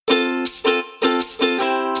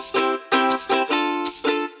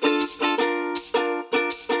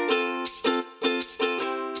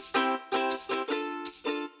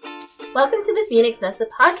Welcome to the Phoenix Nest, the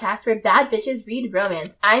podcast where bad bitches read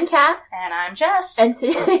romance. I'm Kat. And I'm Jess. And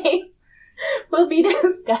today we'll be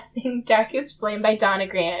discussing Darkest Flame by Donna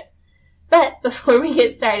Grant. But before we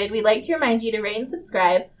get started, we'd like to remind you to rate and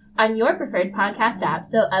subscribe on your preferred podcast app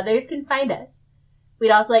so others can find us.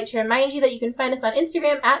 We'd also like to remind you that you can find us on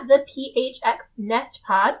Instagram at the PHX Nest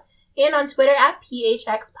Pod and on Twitter at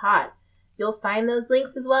PHX Pod. You'll find those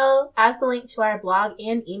links as well as the link to our blog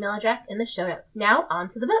and email address in the show notes. Now, on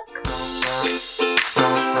to the book.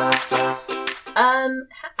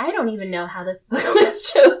 I don't even know how this book was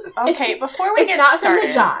chosen. Okay, before we get started...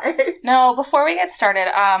 It's not from the jar. No, before we get started,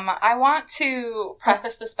 I want to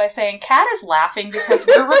preface this by saying Kat is laughing because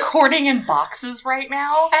we're recording in boxes right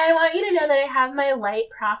now. And I want you to know that I have my light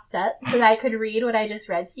propped up so that I could read what I just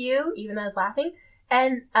read to you, even though I was laughing.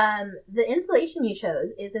 And the installation you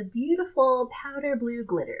chose is a beautiful powder blue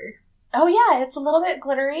glitter. Oh yeah, it's a little bit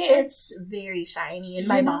glittery. It's very shiny in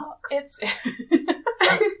my box.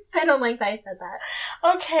 I don't like that I said that.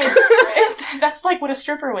 Okay. That's like what a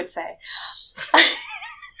stripper would say.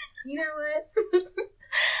 You know what?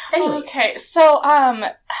 Anyways. Okay, so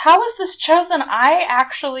how was this chosen? I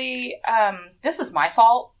actually this is my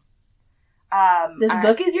fault. This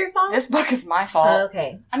book is your fault? This book is my fault. Oh,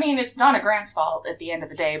 okay. I mean, it's Donna Grant's fault at the end of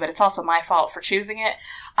the day, but it's also my fault for choosing it.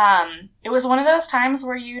 It was one of those times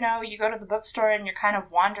where, you go to the bookstore and you're kind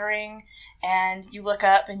of wandering and you look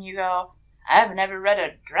up and you go, I've never read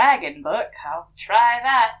a dragon book. I'll try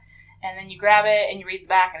that. And then you grab it and you read the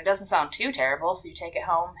back and it doesn't sound too terrible, so you take it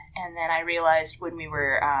home. And then I realized when we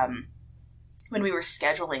were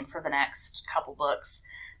scheduling for the next couple books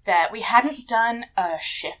that we hadn't done a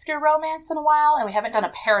shifter romance in a while, and we haven't done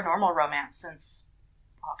a paranormal romance since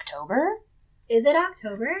October. Is it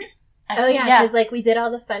October? Yeah, because we did all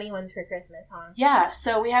the funny ones for Christmas, huh? Yeah,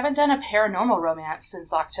 so we haven't done a paranormal romance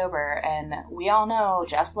since October, and we all know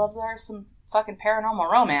Jess loves some fucking paranormal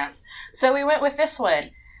romance. So we went with this one,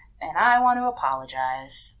 and I want to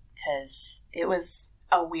apologize, because it was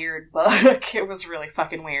a weird book. It was really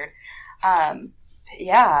fucking weird.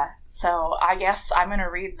 Yeah, so I guess I'm going to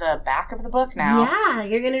read the back of the book now. Yeah,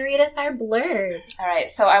 you're going to read us our blurb. All right,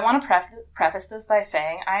 so I want to preface this by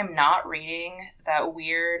saying I'm not reading that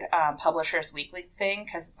weird Publishers Weekly thing,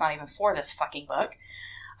 because it's not even for this fucking book.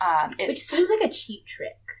 Which seems like a cheap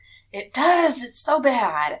trick. It does! It's so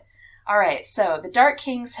bad! All right, so the Dark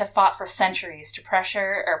Kings have fought for centuries to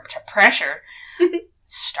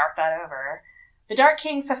start that over. The Dark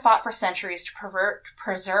Kings have fought for centuries to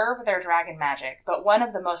preserve their dragon magic, but one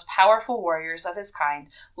of the most powerful warriors of his kind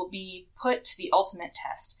will be put to the ultimate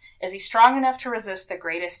test. Is he strong enough to resist the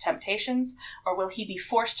greatest temptations, or will he be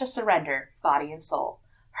forced to surrender, body and soul?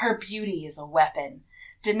 Her beauty is a weapon.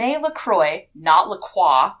 Danae LaCroix, not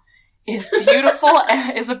LaCroix, is a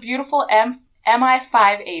beautiful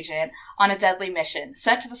MI5 agent on a deadly mission.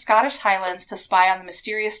 Sent to the Scottish Highlands to spy on the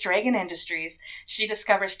mysterious Dragon Industries, she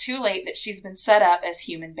discovers too late that she's been set up as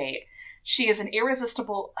human bait. She is an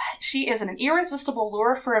irresistible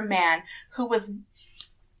lure for a man who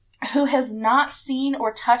has not seen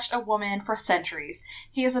or touched a woman for centuries.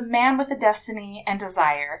 He is a man with a destiny and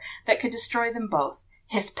desire that could destroy them both.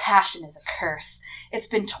 His passion is a curse. It's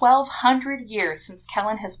been 1,200 years since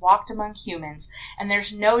Kellen has walked among humans, and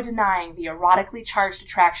there's no denying the erotically charged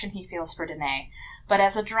attraction he feels for Danae. But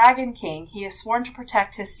as a Dragon King, he has sworn to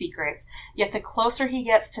protect his secrets, yet the closer he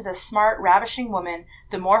gets to this smart, ravishing woman,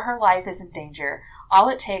 the more her life is in danger. All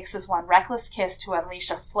it takes is one reckless kiss to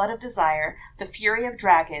unleash a flood of desire, the fury of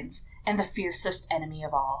dragons, and the fiercest enemy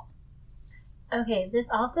of all. Okay, this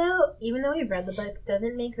also, even though we've read the book,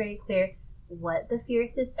 doesn't make very clear what the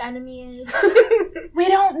fiercest enemy is. We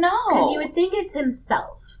don't know. Because you would think it's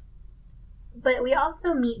himself. But we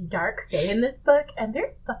also meet Dark Fae in this book, and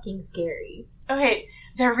they're fucking scary. Okay,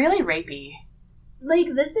 they're really rapey.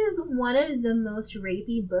 This is one of the most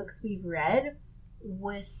rapey books we've read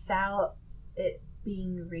without it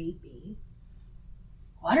being rapey.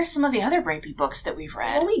 What are some of the other rapey books that we've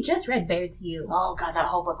read? Well, we just read Bare to You. Oh god, that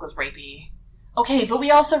whole book was rapey. Okay, but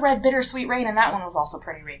we also read Bittersweet Rain, and that one was also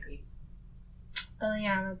pretty rapey. Oh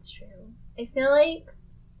yeah, that's true. I feel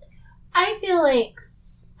like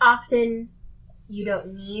often you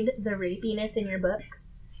don't need the rapiness in your book,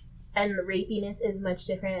 and the rapiness is much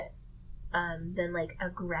different than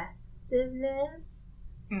aggressiveness.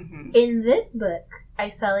 Mm-hmm. In this book,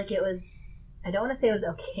 I felt like it was, I don't want to say it was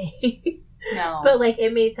okay. No. But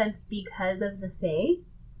it made sense because of the Fae.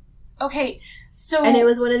 Okay, so... And it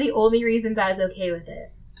was one of the only reasons I was okay with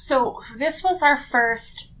it. So this was our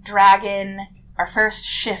first dragon, our first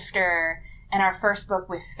shifter, and our first book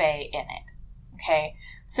with Fae in it. Okay,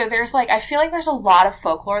 so there's I feel like there's a lot of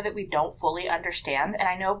folklore that we don't fully understand, and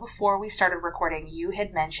I know before we started recording, you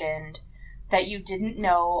had mentioned that you didn't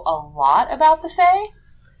know a lot about the Fae.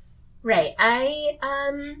 Right. I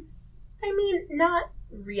mean, not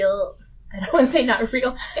real, I don't want to say not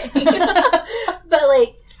real Fae, but,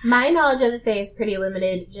 my knowledge of the Fae is pretty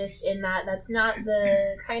limited, just in that that's not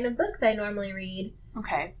the kind of books I normally read.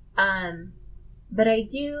 Okay. But I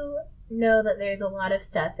do know that there's a lot of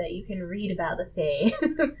stuff that you can read about the Fae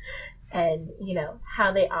and,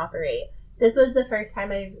 how they operate. This was the first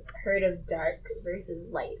time I've heard of dark versus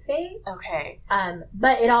light Fae. Okay.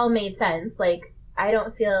 But it all made sense. I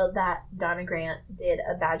don't feel that Donna Grant did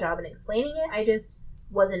a bad job in explaining it. I just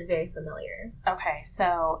wasn't very familiar. Okay,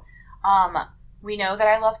 so, we know that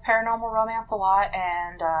I love paranormal romance a lot,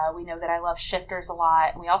 and we know that I love shifters a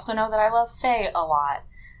lot, and we also know that I love Fae a lot.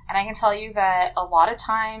 And I can tell you that a lot of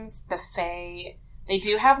times the Fae, they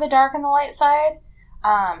do have the dark and the light side,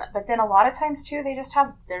 but then a lot of times too, they're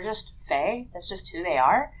just Fae. That's just who they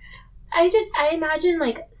are. I imagine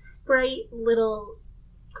sprite little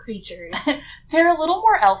creatures. They're a little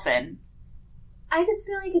more elfin. I just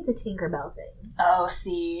feel like it's a Tinkerbell thing. Oh,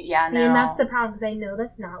 see, yeah, no. And that's the problem, because I know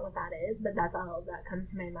that's not what that is, but that's all that comes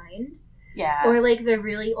to my mind. Yeah. Or the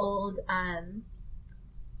really old,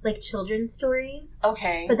 children's stories.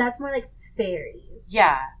 Okay. But that's more like fairies.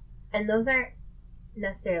 Yeah. And those aren't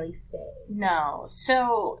necessarily Fae. No.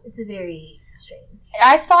 So it's very strange.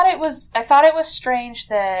 I thought it was strange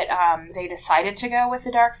that they decided to go with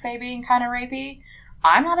the dark Fae being kind of rapey.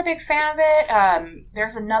 I'm not a big fan of it.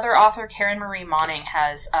 There's another author, Karen Marie Monning,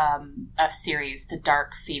 has a series, the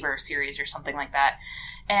Dark Fever series or something like that.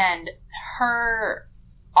 And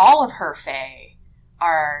all of her Fae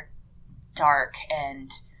are dark,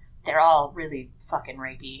 and they're all really fucking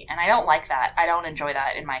rapey. And I don't like that. I don't enjoy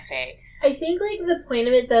that in my Fae. I think, the point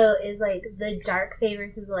of it, though, is, the dark Fae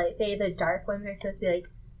versus light Fae. The dark ones are supposed to be,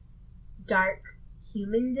 dark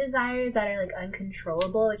human desires that are,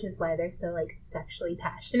 uncontrollable, which is why they're so, sexually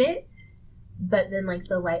passionate. But then,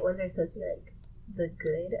 the light ones are supposed to be, the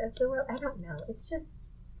good of the world. I don't know. It's just...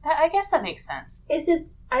 I guess that makes sense. It's just,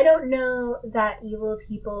 I don't know that evil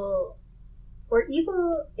people, or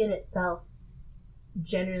evil in itself,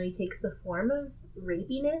 generally takes the form of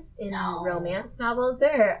rapiness in romance novels.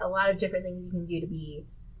 There are a lot of different things you can do to be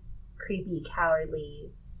creepy, cowardly,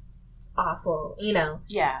 awful,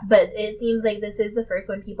 Yeah. But it seems like this is the first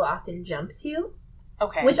one people often jump to.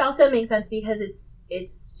 Okay. Which also makes sense because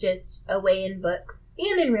it's just a way in books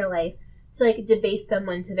and in real life to debase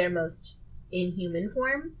someone to their most inhuman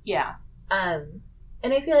form. Yeah. And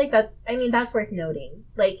I feel like that's worth noting.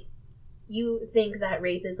 You think that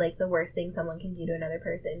rape is the worst thing someone can do to another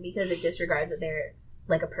person because it disregards that they're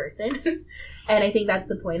a person. And I think that's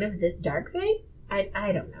the point of this dark Fae.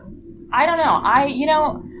 I don't know. I don't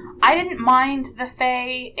know. I didn't mind the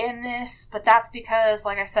Fae in this, but that's because,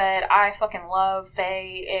 like I said, I fucking love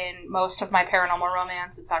Fae in most of my paranormal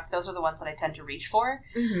romance. In fact, those are the ones that I tend to reach for.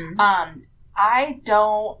 Mm-hmm. I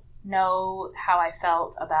don't know how I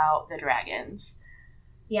felt about the dragons.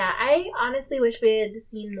 Yeah, I honestly wish we had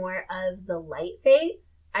seen more of the light Fae.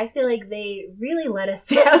 I feel like they really let us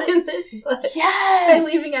down in this book. Yes! By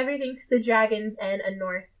leaving everything to the dragons and a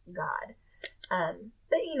Norse god.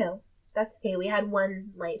 But, that's okay. We had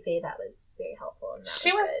one light Fae that was very helpful. And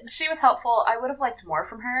she was helpful. I would have liked more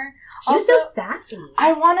from her. She was so sassy.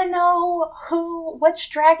 I want to know which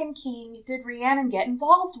Dragon King did Rhiannon get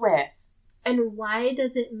involved with? And why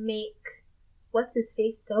does it make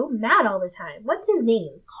what's-his-face so mad all the time? What's his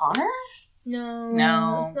name? Connor?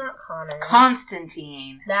 No. It's not Connor.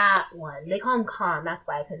 Constantine. That one. They call him Con. That's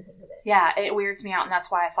why I couldn't think of it. Yeah, it weirds me out, and that's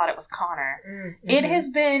why I thought it was Connor. Mm-hmm. It has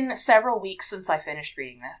been several weeks since I finished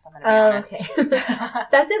reading this, I'm going to be honest. Okay.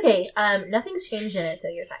 That's okay. Nothing's changed in it, so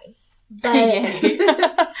you're fine.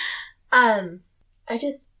 But,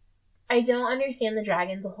 I don't understand the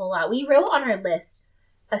dragons a whole lot. We wrote on our list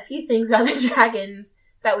a few things about the dragons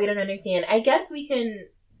that we don't understand. I guess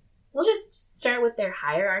we'll just start with their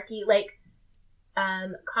hierarchy.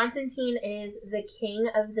 Constantine is the king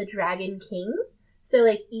of the dragon kings. So,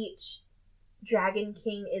 each dragon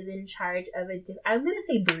king is in charge of I'm going to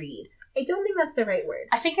say breed. I don't think that's the right word.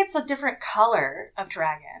 I think it's a different color of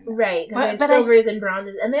dragon. Right, because there's silvers and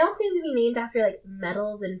bronzes. And they all seem to be named after,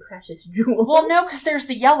 metals and precious jewels. Well, no, because there's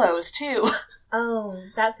the yellows, too. Oh,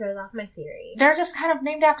 that throws off my theory. They're just kind of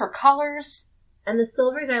named after colors. And the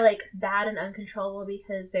silvers are, bad and uncontrollable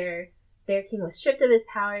because their king was stripped of his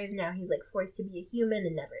powers. Now he's, forced to be a human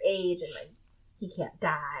and never age. And, he can't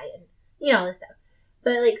die. And, all this stuff.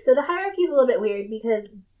 But, so the hierarchy is a little bit weird because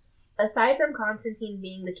aside from Constantine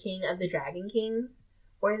being the king of the Dragon Kings,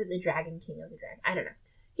 Or is it the Dragon King of the Dragon? I don't know.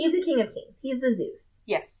 He's the King of Kings. He's the Zeus.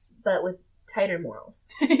 Yes. But with tighter morals.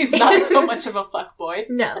 He's not so much of a fuckboy.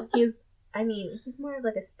 No, he's more of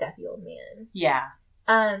like a stuffy old man. Yeah.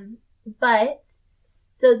 But,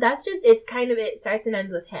 so that's just, it starts and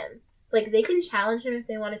ends with him. Like, they can challenge him if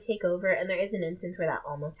they want to take over, and there is an instance where that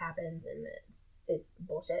almost happens, and it's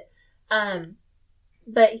bullshit.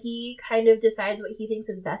 But he kind of decides what he thinks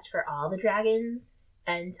is best for all the dragons,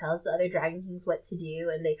 and tells the other Dragon Kings what to do,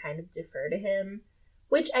 and they kind of defer to him.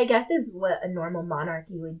 Which I guess is what a normal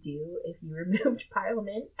monarchy would do if you removed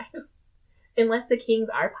Parliament. Unless the kings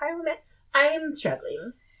are Parliament. I am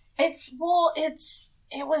struggling.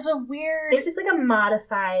 It was a weird... It's just like a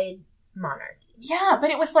modified monarchy. Yeah, but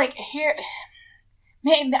it was like, here...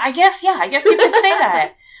 I guess you could say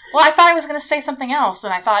that. Well, I thought I was going to say something else,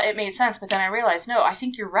 and I thought it made sense, but then I realized, no, I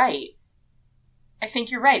think you're right.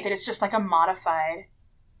 That it's just like a modified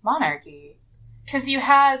monarchy. Because you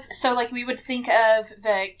have, so like we would think of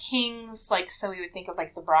the kings, like, so we would think of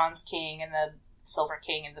like the Bronze King and the Silver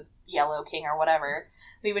King and the Yellow King or whatever.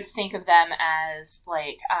 We would think of them as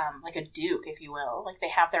like a duke, if you will. Like they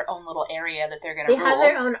have their own little area that they're going to rule. They have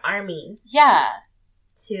their own armies. Yeah.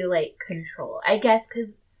 To like control. I guess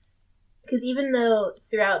because even though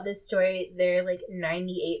throughout this story they're like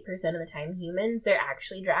 98% of the time humans, they're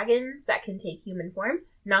actually dragons that can take human form,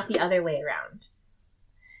 not the other way around.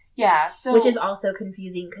 Yeah, so... Which is also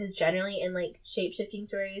confusing, because generally in, like, shape-shifting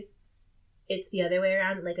stories, it's the other way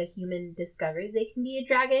around. Like, a human discovers they can be a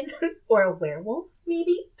dragon, or a werewolf,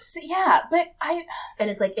 maybe. So, yeah, but And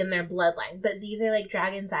it's, like, in their bloodline. But these are, like,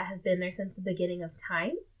 dragons that have been there since the beginning of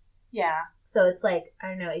time. Yeah. So it's, like, I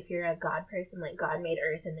don't know, if you're a god person, like, God made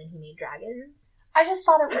Earth and then he made dragons. I just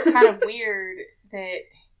thought it was kind of weird that...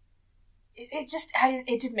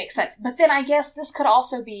 It didn't make sense. But then I guess this could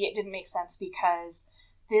also be, it didn't make sense because...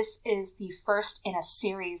 This is the first in a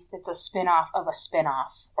series that's a spin-off of a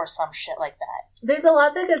spin-off, or some shit like that. There's a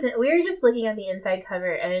lot that goes in. We were just looking at the inside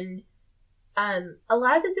cover, and a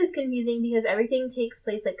lot of this is confusing because everything takes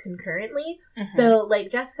place, like, concurrently. Mm-hmm. So, like,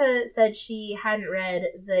 Jessica said she hadn't read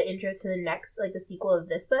the intro to the next, like, the sequel of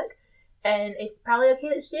this book, and it's probably okay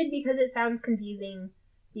that she did because it sounds confusing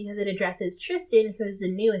because it addresses Tristan, who is the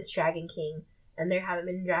newest Dragon King, and there haven't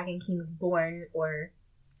been Dragon Kings born or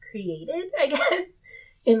created, I guess.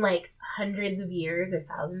 In, like, hundreds of years or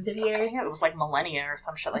thousands of years. I think it was, like, millennia or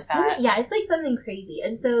some shit like that. Yeah, it's, like, something crazy.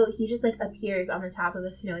 And so he just, like, appears on the top of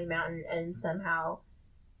a snowy mountain and somehow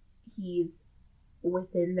he's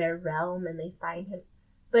within their realm and they find him.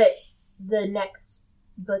 But the next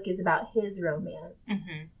book is about his romance.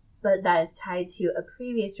 Mm-hmm. But that is tied to a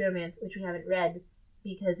previous romance, which we haven't read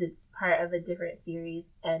because it's part of a different series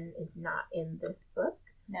and it's not in this book.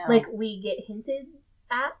 No. Like, we get hinted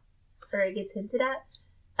at, or it gets hinted at,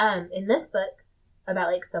 in this book,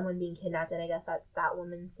 about, like, someone being kidnapped, and I guess that's that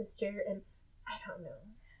woman's sister, and I don't know.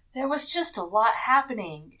 There was just a lot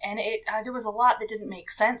happening, and there was a lot that didn't make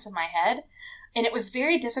sense in my head, and it was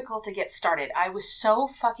very difficult to get started. I was so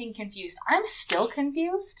fucking confused. I'm still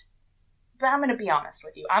confused, but I'm gonna be honest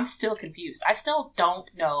with you. I'm still confused. I still don't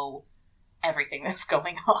know everything that's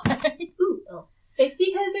going on. Ooh, oh. It's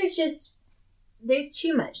because there's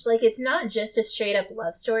too much. Like, it's not just a straight-up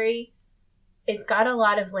love story. It's got a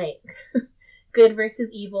lot of, like, good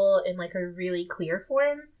versus evil in, like, a really clear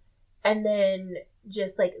form. And then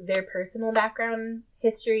just, like, their personal background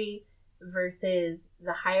history versus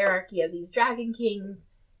the hierarchy of these Dragon Kings.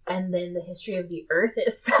 And then the history of the Earth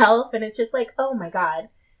itself. And it's just like, oh my god.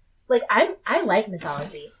 Like, I like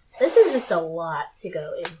mythology. This is just a lot to go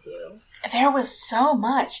into. There was so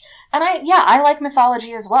much. And I like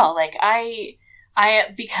mythology as well. Like,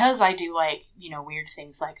 because I do like, weird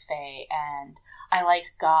things like fae, and I like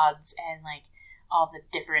gods and like all the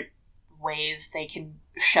different ways they can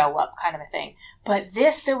show up kind of a thing. But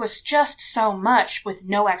there was just so much with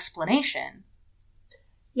no explanation.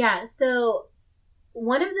 Yeah, so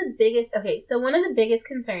one of the biggest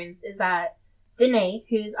concerns is that Danae,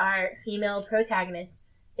 who's our female protagonist,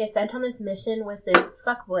 is sent on this mission with this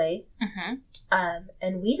fuckboy, mm-hmm.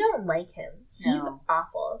 And we don't like him. He's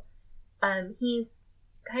awful. He's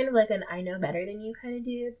kind of like an I know better than you kind of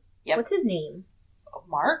dude. Yep. What's his name?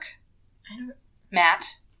 Mark? I don't... Matt.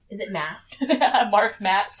 Is it Matt? Mark,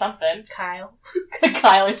 Matt, something. Kyle.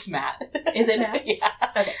 Kyle, it's Matt. Is it Matt? Yeah.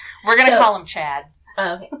 Okay. We're going to call him Chad.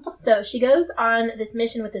 Okay. So she goes on this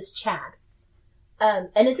mission with this Chad. And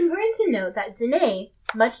it's important to note that Danae,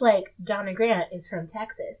 much like Donna Grant, is from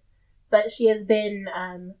Texas. But she has been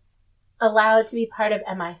allowed to be part of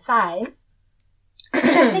MI5. Which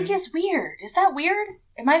I think is weird. Is that weird?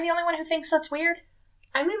 Am I the only one who thinks that's weird?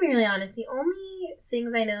 I'm going to be really honest. The only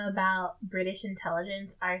things I know about British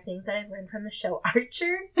intelligence are things that I've learned from the show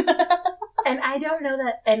Archer. And I don't know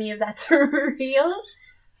that any of that's real.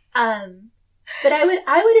 But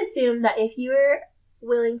I would assume that if you were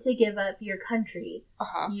willing to give up your country,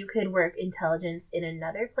 you could work intelligence in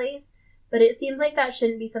another place. But it seems like that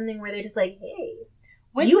shouldn't be something where they're just like, hey,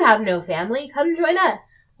 you have no family, come join us.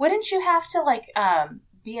 Wouldn't you have to, like,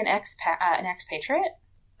 be an expatriate?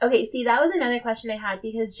 Okay, see, that was another question I had,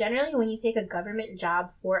 because generally when you take a government job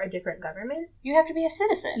for a different government... You have to be a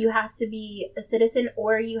citizen. You have to be a citizen,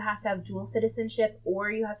 or you have to have dual citizenship, or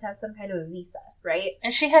you have to have some kind of a visa, right?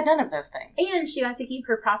 And she had none of those things. And she got to keep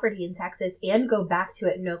her property in Texas and go back to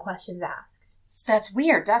it, no questions asked. That's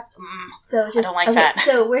weird. I don't like that.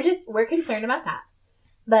 So we're concerned about that.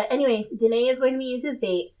 But anyways, Danae is going to be used as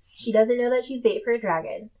bait. She doesn't know that she's bait for a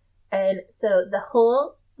dragon. And so the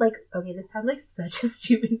whole... Like, okay, this sounds like such a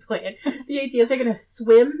stupid plan. The idea is they're going to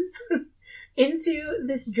swim into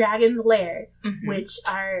this dragon's lair, which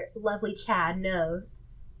our lovely Chad knows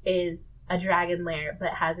is a dragon lair,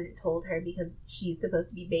 but hasn't told her because she's supposed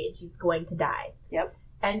to be bait and she's going to die. Yep.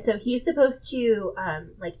 And so he's supposed to,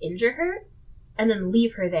 injure her and then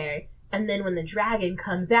leave her there. And then when the dragon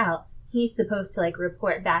comes out, he's supposed to,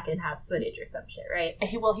 report back and have footage or some shit, right?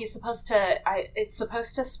 He's supposed to, it's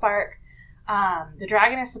supposed to spark... the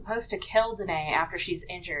dragon is supposed to kill Danae after she's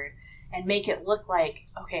injured and make it look like,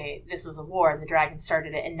 okay, this was a war and the dragon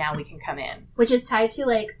started it and now we can come in. Which is tied to,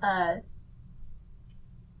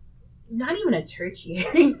 not even a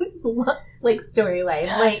tertiary,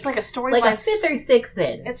 storyline. It's like a storyline. Like a 5th or 6th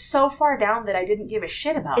in. It's so far down that I didn't give a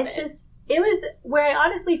shit about it. It's just, it was where I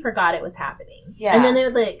honestly forgot it was happening. Yeah. And then they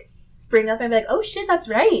would, spring up and be like, oh shit, that's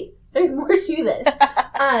right. There's more to this.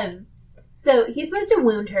 So he's supposed to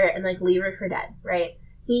wound her and, leave her for dead, right?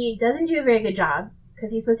 He doesn't do a very good job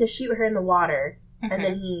because he's supposed to shoot her in the water and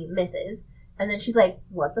then he misses. And then she's like,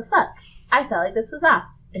 what the fuck? I felt like this was off.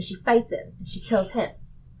 And she fights him and she kills him.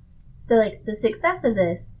 So, the success of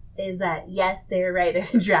this is that, yes, they're right,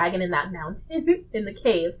 there's a dragon in that mountain, in the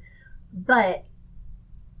cave. But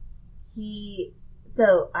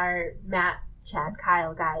so our Matt, Chad,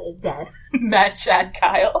 Kyle guy is dead. Matt, Chad,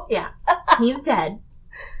 Kyle. Yeah. He's dead.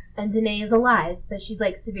 And Danae is alive, but she's,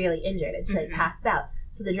 severely injured. And she, passed out.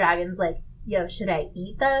 So the dragon's like, yo, should I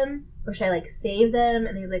eat them? Or should I, save them?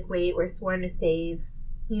 And he's like, wait, we're sworn to save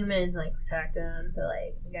humans and, protect them. So,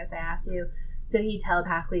 I guess I have to. So he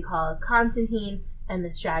telepathically calls Constantine, and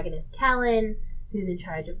this dragon is Kellen, who's in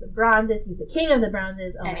charge of the bronzes. He's the king of the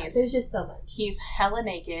bronzes. Oh, and there's just so much. He's hella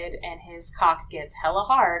naked, and his cock gets hella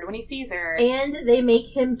hard when he sees her. And they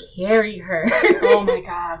make him carry her. Oh my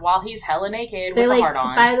god, while he's hella naked with a heart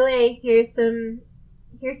on. By the way, here's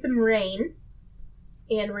some rain,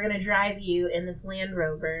 and we're gonna drive you in this Land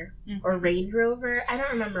Rover, or Range Rover. I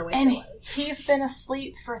don't remember what it was. And he's been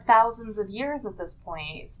asleep for thousands of years at this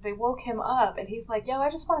point. So they woke him up, and he's like, yo, I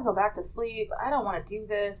just want to go back to sleep. I don't want to do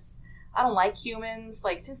this. I don't like humans.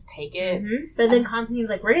 Just take it. But then Constantine's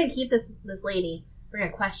like, we're going to keep this lady. We're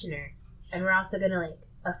going to question her. And we're also going to,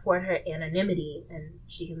 afford her anonymity. And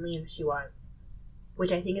she can leave if she wants.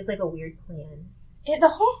 Which I think is, a weird plan. The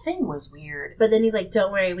whole thing was weird. But then he's like,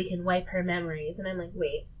 don't worry, we can wipe her memories. And I'm like,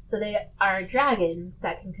 wait. So they are dragons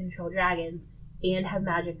that can control dragons and have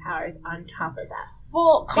magic powers on top of that.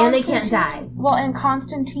 Well, and they can't die. Well, and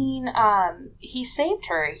Constantine, he saved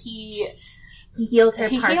her. He healed her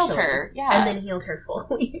partially. He healed her, yeah. And then healed her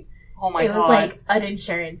fully. Oh my god. It was an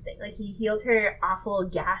insurance thing. He healed her awful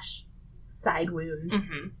gash side wound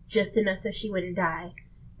just enough so she wouldn't die.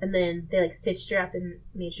 And then they, stitched her up and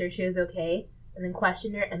made sure she was okay. And then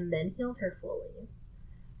questioned her and then healed her fully.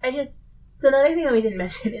 So the other thing that we didn't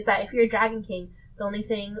mention is that if you're a Dragon King, the only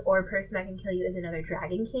thing or person that can kill you is another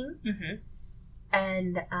Dragon King.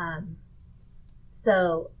 And,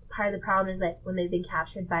 so part of the problem is that when they've been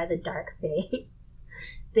captured by the Dark Fae,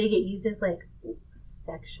 they get used as,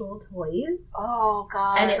 sexual toys. Oh,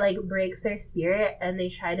 God. And it, breaks their spirit, and they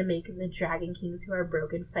try to make the Dragon Kings who are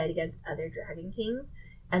broken fight against other Dragon Kings,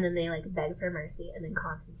 and then they, beg for mercy, and then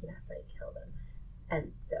Constantine has to, kill them.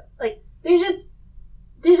 And so,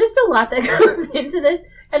 there's just a lot that goes into this,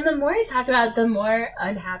 and the more I talk about it, the more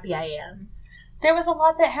unhappy I am. There was a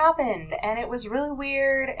lot that happened, and it was really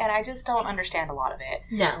weird, and I just don't understand a lot of it.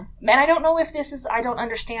 No. And I don't know if this is I don't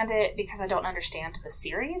understand it because I don't understand the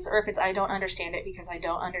series, or if it's I don't understand it because I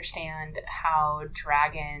don't understand how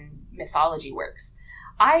dragon mythology works.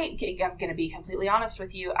 I'm going to be completely honest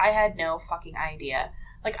with you, I had no fucking idea.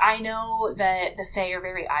 I know that the Fae are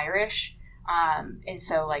very Irish, and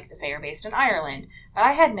so, the Fae are based in Ireland, but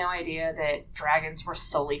I had no idea that dragons were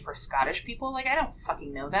solely for Scottish people. I don't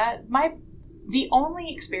fucking know that. The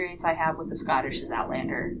only experience I have with the Scottish is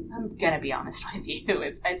Outlander. I'm gonna be honest with you.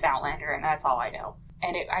 It's Outlander, and that's all I know.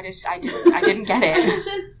 And I didn't get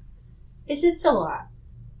it. It's just a lot.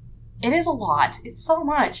 It is a lot. It's so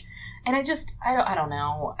much. And I don't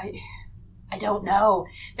know. I don't know.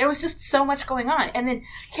 There was just so much going on. And then,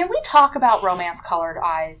 can we talk about romance-colored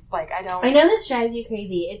eyes? Like, I know this drives you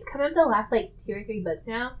crazy. It's come up the last, 2 or 3 books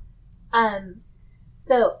now.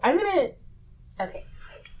 So, I'm going to preface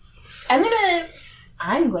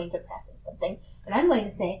something. And I'm going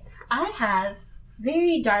to say, I have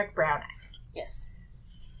very dark brown eyes. Yes.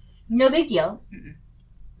 No big deal. Mm-mm.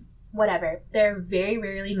 Whatever. They're very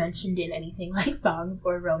rarely mentioned in anything like songs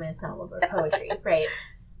or romance novels or poetry, right?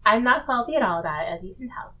 I'm not salty at all about it, as you can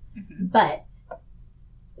tell. Mm-hmm. But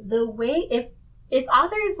the way, if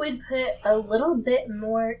authors would put a little bit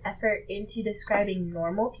more effort into describing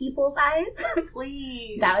normal people's eyes,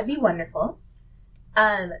 please, that would be wonderful.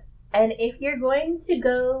 And if you're going to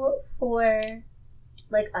go for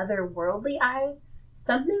otherworldly eyes,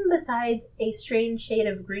 something besides a strange shade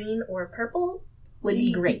of green or purple would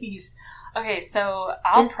be great. Okay, so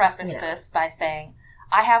I'll preface this by saying,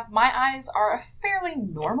 my eyes are a fairly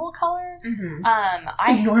normal color.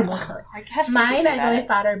 Mm-hmm. Normal color. I guess mine I've always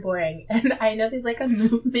thought are boring, and I know there's a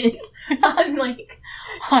movement on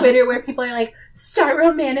Twitter where people are start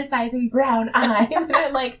romanticizing brown eyes, and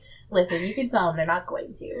I'm listen, you can tell them they're not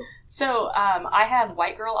going to. So I have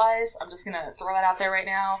white girl eyes. I'm just gonna throw that out there right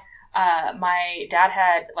now. My dad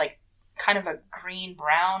had kind of a green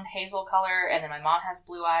brown hazel color, and then my mom has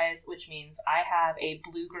blue eyes, which means I have a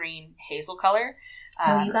blue green hazel color.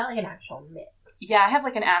 You got an actual mix. Yeah, I have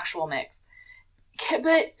an actual mix.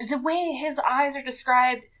 But the way his eyes are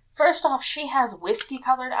described, first off, she has whiskey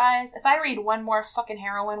colored eyes. If I read one more fucking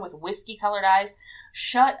heroine with whiskey colored eyes,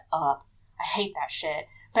 shut up. I hate that shit.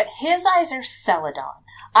 But his eyes are Celadon.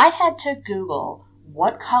 I had to Google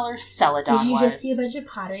what color Celadon was. Did you just see a bunch of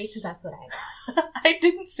pottery? Because that's what I got. I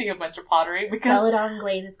didn't see a bunch of pottery because Celadon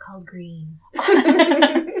glaze is called green.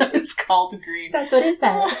 It's called green. That's what it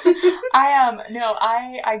says.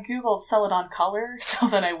 I Googled Celadon color so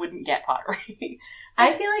that I wouldn't get pottery.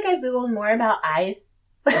 I feel like I've Googled more about eyes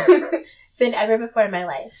than ever before in my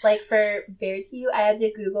life. For Bear to You, I had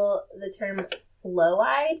to Google the term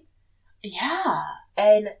slow-eyed. Yeah.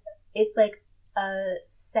 And it's a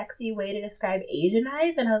sexy way to describe Asian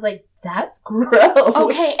eyes, and I was that's gross.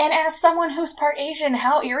 Okay, and as someone who's part Asian,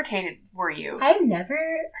 how irritated were you? I've never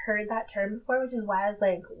heard that term before, which is why I was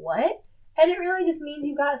what? And it really just means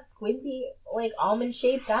you've got squinty,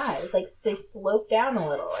 almond-shaped eyes. They slope down a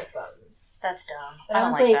little or something. That's dumb. And I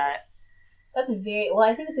don't like that. That's I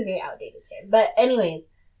think it's a very outdated term. But anyways,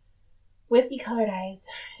 whiskey-colored eyes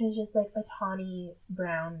is just a tawny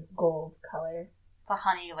brown gold color. It's a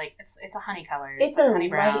honey, it's a honey color. It's a honey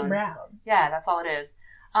light brown. Yeah, that's all it is.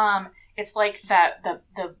 It's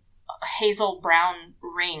the hazel brown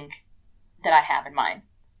ring that I have in mine.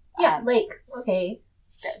 Yeah, okay.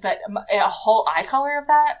 But a whole eye color of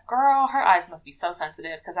that? Girl, her eyes must be so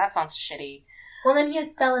sensitive, because that sounds shitty. Well, then he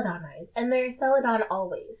has Celadon eyes, and they're Celadon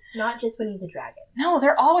always, not just when he's a dragon. No,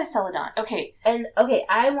 they're always Celadon. Okay. And,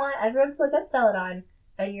 I want everyone to look up Celadon,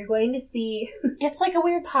 and you're going to see... It's a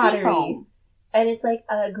weird pottery. Seafoam. And it's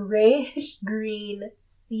a grayish-green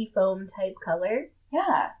seafoam type color.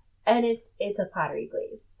 Yeah. And it's a pottery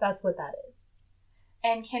glaze. That's what that is.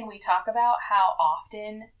 And can we talk about how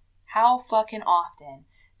fucking often,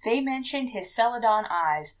 they mentioned his Celadon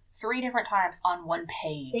eyes 3 different times on one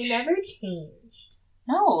page. They never changed.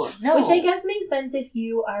 No. Which I guess makes sense if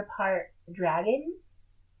you are part dragon,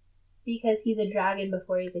 because he's a dragon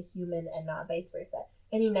before he's a human and not vice versa.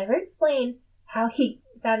 And he never explained how he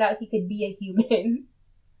found out he could be a human.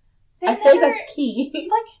 I feel that's key.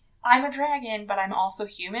 I'm a dragon, but I'm also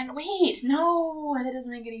human? Wait, no, that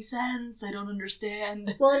doesn't make any sense. I don't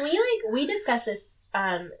understand. Well, and we discussed this,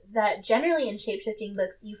 that generally in shapeshifting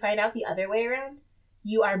books, you find out the other way around.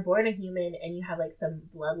 You are born a human, and you have, some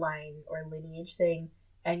bloodline or lineage thing,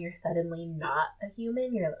 and you're suddenly not a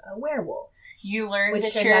human, you're a werewolf. You learn which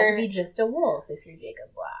that turns out to be just a wolf if you're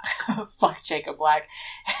Jacob Black. Fuck Jacob Black.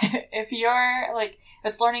 If you're,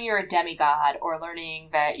 it's learning you're a demigod, or learning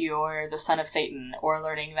that you're the son of Satan, or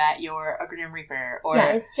learning that you're a Grim Reaper, or...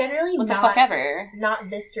 Yeah, it's generally what the fuck ever. Not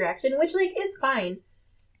this direction, which, is fine.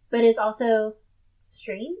 But it's also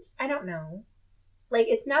strange? I don't know.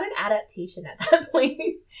 It's not an adaptation at that point.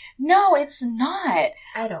 No, it's not.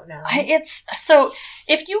 I don't know. So,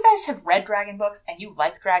 if you guys have read dragon books, and you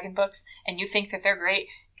like dragon books, and you think that they're great,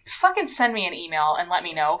 fucking send me an email and let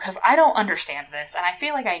me know, because I don't understand this, and I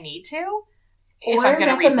feel like I need to. if or I'm going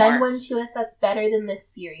to read recommend more. one to us that's better than this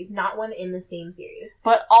series, not one in the same series.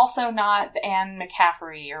 But also not Anne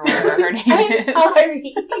McCaffrey or whatever her name is. I'm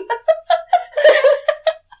sorry.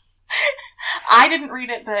 I didn't read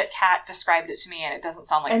it, but Kat described it to me, and it doesn't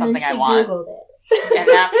sound like and something then she I want. Googled it.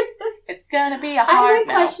 And it's gonna be a hard I read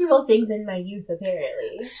no. questionable things in my youth,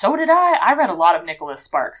 apparently. So did I. I read a lot of Nicholas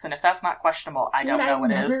Sparks, and if that's not questionable, I don't know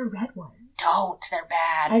what is. I've never read one. Don't. They're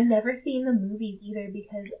bad. I've never seen the movies either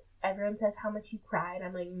because everyone says how much you cried.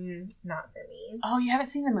 I'm like, not for me. Oh, you haven't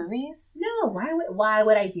seen the movies? No, why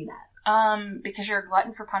would I do that? Because you're a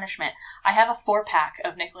glutton for punishment. I have a 4-pack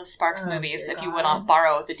of Nicholas Sparks movies if you would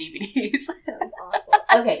borrow the DVDs. Sounds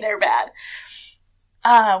awful. Okay. They're bad.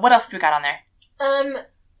 What else do we got on there?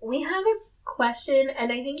 We have a question,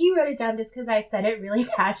 and I think you wrote it down just because I said it really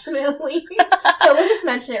passionately. So we'll just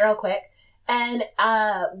mention it real quick. And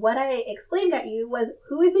what I exclaimed at you was,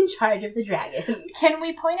 who is in charge of the dragon? Can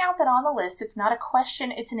we point out that on the list, it's not a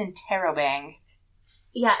question, it's an interrobang.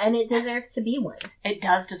 Yeah, and it deserves to be one. It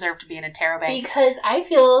does deserve to be an interrobang. Because I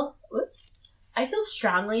feel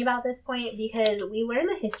strongly about this point because we learn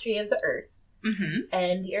the history of the Earth. Mm-hmm.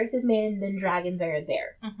 And the Earth is made and then dragons are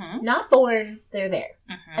there. Mm-hmm. Not born, they're there.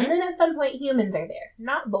 Mm-hmm. And then at some point humans are there.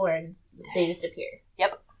 Not born, they just appear.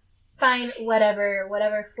 Yep. Fine,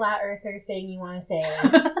 whatever flat earther thing you want to say.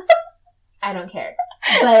 I don't care.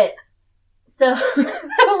 But, so...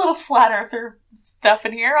 a little flat earther stuff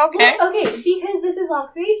in here, okay. Well, okay, because this is all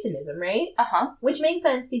creationism, right? Uh-huh. Which makes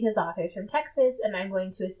sense because the author's from Texas, and I'm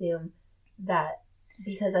going to assume that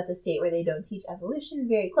because that's a state where they don't teach evolution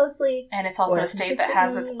very closely. And it's also a state that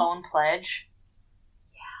has its own pledge.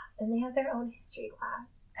 Yeah, and they have their own history class.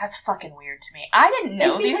 That's fucking weird to me. I didn't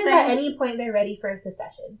know these things. At any point they're ready for a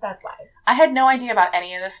secession. That's why. I had no idea about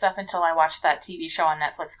any of this stuff until I watched that TV show on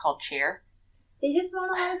Netflix called Cheer. They just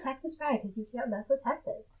want a lot of Texas pride because you can't mess with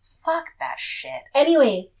Texas. Fuck that shit.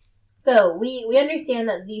 Anyways, so we understand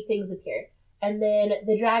that these things appear. And then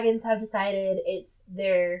the dragons have decided it's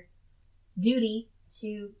their duty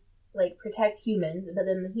to, like, protect humans. But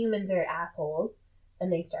then the humans are assholes.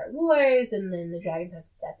 And they start wars. And then the dragons have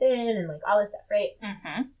to step in. And, like, all this stuff, right?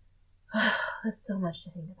 Mm-hmm. That's so much to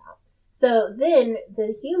think about. So then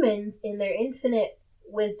the humans, in their infinite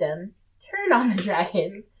wisdom, turn on the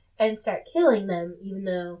dragons and start killing them, even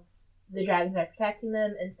though the dragons are protecting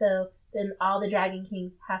them. And so then all the dragon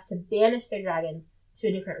kings have to banish their dragons to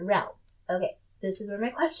a different realm. Okay, this is where my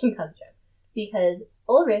question comes from. Because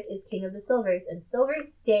Ulrich is king of the Silvers, and Silvers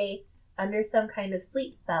stay under some kind of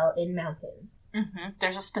sleep spell in mountains. Mm-hmm.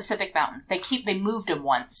 There's a specific mountain. They moved him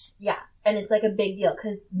once. Yeah, and it's like a big deal,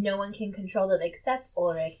 because no one can control them except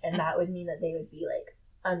Ulrich, and that would mean that they would be, like,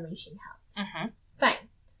 unleashing hell. Mm-hmm. Fine.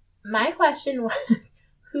 My question was,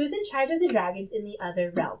 who's in charge of the dragons in the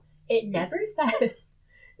other realm? It never says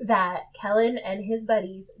that Kellen and his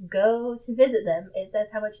buddies go to visit them. It says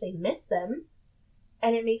how much they miss them.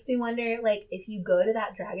 And it makes me wonder, like, if you go to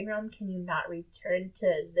that dragon realm, can you not return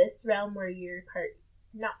to this realm where you're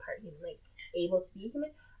not part human, like, able to be human?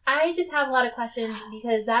 I just have a lot of questions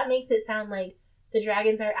because that makes it sound like the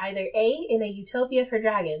dragons are either A, in a utopia for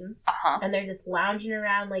dragons, and they're just lounging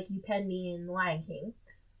around like you penned me in The Lion King,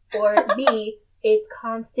 or B, it's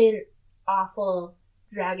constant, awful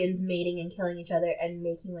dragons mating and killing each other and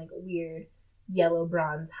making, like, weird yellow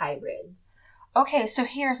bronze hybrids. Okay, so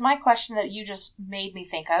here's my question that you just made me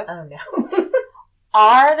think of. Oh, no.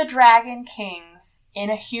 Are the dragon kings in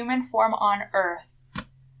a human form on Earth,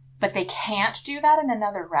 but they can't do that in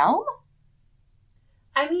another realm?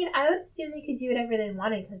 I mean, I would assume they could do whatever they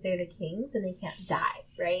wanted because they're the kings and they can't die,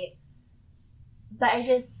 right? But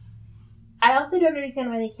I also don't understand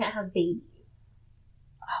why they can't have babies.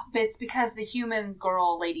 Oh, it's because the human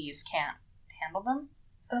girl ladies can't handle them.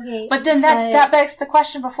 Okay. But then that begs the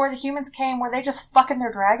question, before the humans came, were they just fucking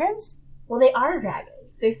their dragons? Well, they are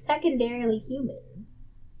dragons. They're secondarily humans.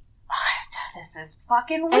 This is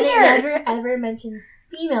fucking weird. And it never ever mentions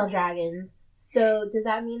female dragons. So does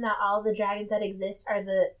that mean that all the dragons that exist are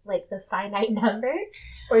the finite number?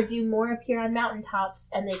 Or do more appear on mountaintops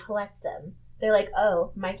and they collect them? They're like,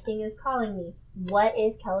 oh, my king is calling me. What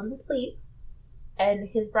if Kellen's asleep and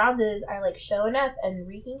his bronzes are, like, showing up and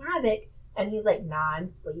wreaking havoc and he's like, nah,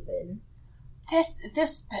 I'm sleeping?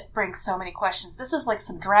 This brings so many questions. This is like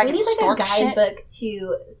some dragon We need, like, stork a guidebook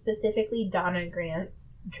to specifically Donna Grant's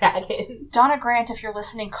dragon. Donna Grant, if you're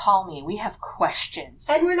listening, call me. We have questions.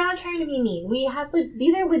 And we're not trying to be mean.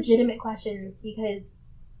 These are legitimate questions because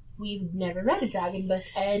we've never read a dragon book,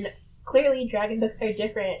 and clearly dragon books are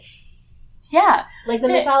different. Yeah. Like, the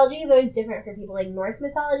mythology is always different for people. Like, Norse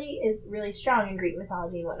mythology is really strong in Greek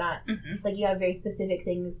mythology and whatnot. Mm-hmm. Like, you have very specific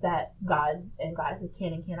things that gods and goddesses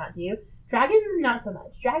can and cannot do. Dragons, not so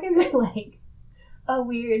much. Dragons are like a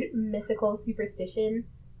weird mythical superstition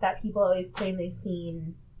that people always claim they've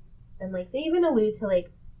seen. And, like, they even allude to,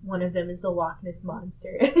 like, one of them is the Loch Ness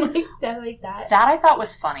Monster and, like, stuff like that. That I thought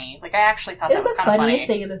was funny. Like, I actually thought that was kind of funny. It was the funniest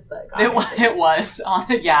thing in this book, honestly. It was.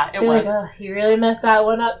 Yeah, it was. Like, oh, you really messed that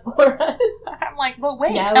one up for us. I'm like, but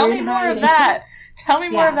wait, tell me more of that. Tell me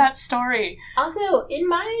more of that story. Also, in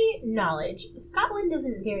my knowledge, Scotland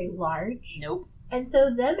isn't very large. Nope. And so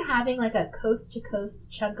them having, like, a coast-to-coast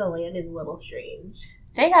chunk of land is a little strange.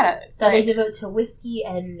 They gotta... That they devote to whiskey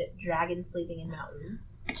and dragons sleeping in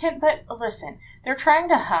mountains. But listen, they're trying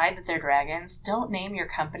to hide that they're dragons. Don't name your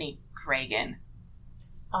company Dragon.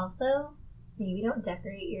 Also, maybe don't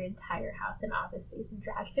decorate your entire house and office space in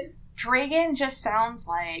dragon. Dragon just sounds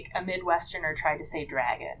like a Midwesterner tried to say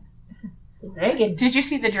dragon. The dragon. Did you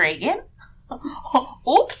see the dragon?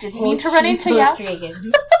 Oop, didn't mean to run into you.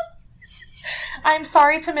 Dragons. I'm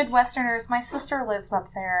sorry to Midwesterners. My sister lives up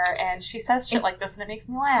there, and she says shit like this, and it makes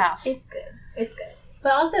me laugh. It's good. It's good.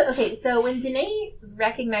 But also, okay, so when Danae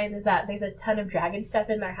recognizes that there's a ton of dragon stuff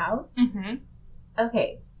in their house,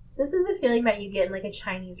 okay, this is a feeling that you get in, like, a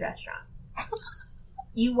Chinese restaurant.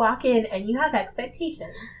 You walk in, and you have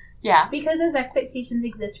expectations. Yeah. Because those expectations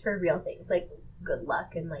exist for real things, like good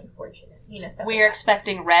luck and, like, fortune, stuff We're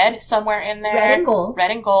expecting red somewhere in there. Red and gold. Red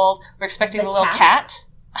and gold. We're expecting the little cat.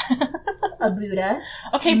 A Buddha.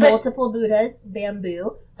 Okay, multiple Buddhas,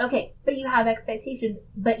 bamboo. Okay, but you have expectations.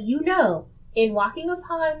 But in walking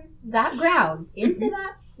upon that ground, into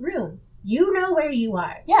that room, you know where you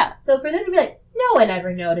are. Yeah. So for them to be like, no one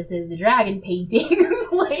ever notices the dragon paintings,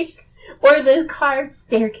 like, or the carved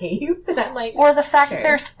staircase. And I'm like, or the fact that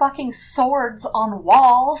there's fucking swords on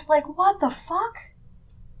walls. Like, what the fuck?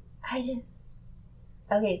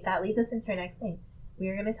 Okay, that leads us into our next thing. We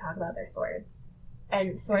are going to talk about their swords.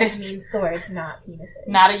 And swords means swords, not penises.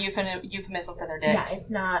 Not a euphemism for their dicks. Yeah, it's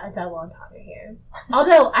not a double entendre here.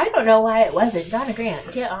 Although, I don't know why it wasn't. Donna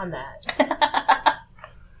Grant, get on that.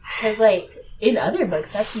 Because, like, in other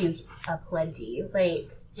books, that's used aplenty. Like,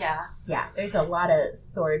 yeah, there's a lot of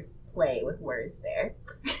sword play with words there.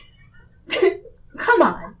 Come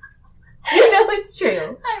on. You know it's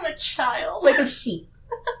true. I'm a child. Like a sheep.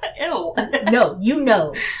 Ew. No, you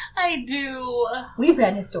know. I do. We've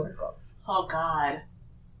read historical. Oh, God.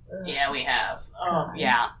 Ugh. Yeah, we have. Oh, God.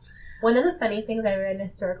 yeah. One of the funny things I read in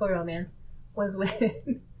historical romance was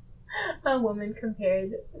when a woman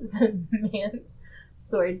compared the man's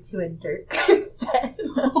sword to a dirk instead.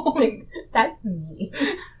 Like, that's me.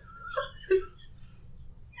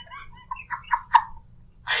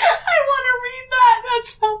 I want to read that. That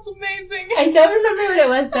sounds amazing. I don't remember what it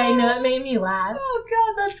was, but I know it made me laugh. Oh,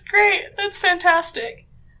 God, that's great. That's fantastic.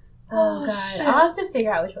 Oh, God. Shit. I'll have to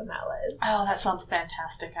figure out which one that was. Oh, that sounds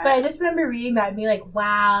fantastic. But I just remember reading that and being like,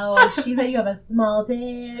 wow, she said you have a small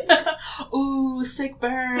dick. Ooh, sick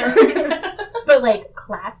burn. But, like,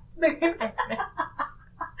 class burn? I don't know.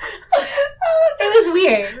 It was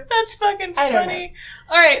weird. That's fucking funny.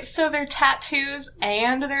 Alright, so their tattoos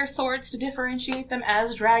and their swords to differentiate them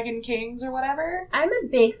as dragon kings or whatever? I'm a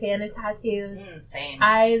big fan of tattoos. Same.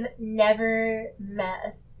 I've never met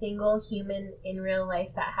a single human in real life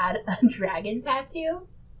that had a dragon tattoo.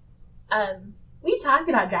 We talked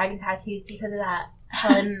about dragon tattoos because of that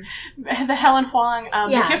the Helen Huang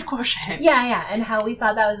kiss quotient. Yeah, and how we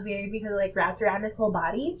thought that was weird because it, like, wrapped around his whole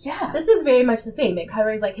body. Yeah. This is very much the same. It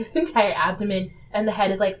covers, like, his entire abdomen, and the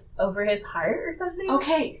head is, like, over his heart or something.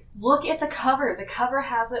 Okay, look at the cover. The cover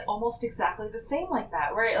has it almost exactly the same like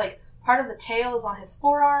that, where, like, part of the tail is on his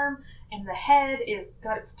forearm, and the head is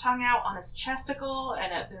got its tongue out on his chesticle,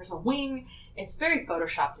 and there's a wing. It's very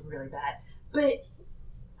photoshopped and really bad. But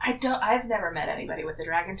I've never met anybody with a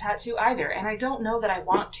dragon tattoo either, and I don't know that I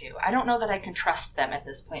want to. I don't know that I can trust them at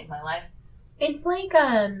this point in my life. It's like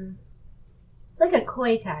a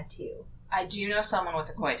koi tattoo. I do know someone with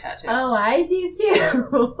a koi tattoo. Oh, I do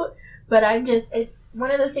too. But it's one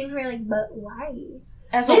of those things where you're like, but why?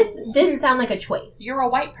 This didn't sound like a choice. You're a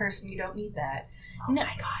white person, you don't need that. Oh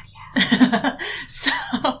my God, yeah. So,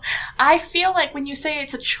 I feel like when you say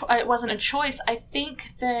it wasn't a choice, I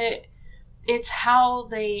think that it's how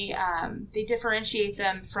they differentiate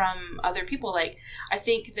them from other people. Like, I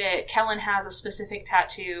think that Kellen has a specific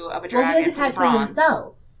tattoo of a dragon. Well, he has a tattoo of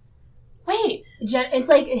himself. Wait, it's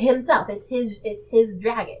like himself. It's his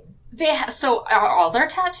dragon. So are all their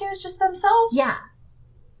tattoos just themselves? Yeah.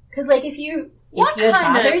 Because, like, if you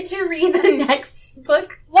bother to read the next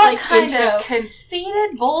book, what kind of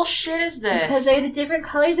conceited bullshit is this? Because they're the different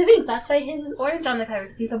colors of inks. That's why his is orange on the cover,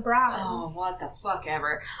 because he's a bronze. Oh, what the fuck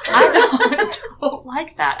ever. I don't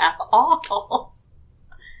like that at all.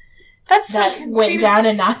 that went down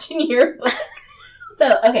a notch in your book. So,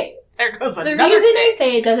 okay. There goes another The reason tick. I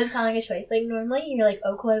say it doesn't sound like a choice. Like, normally you're like,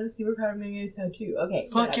 oh, cool, I have a superpower, I'm gonna get a tattoo. Okay.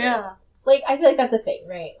 Fuck whatever. yeah. Like, I feel like that's a thing,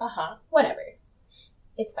 right? Uh-huh. Whatever.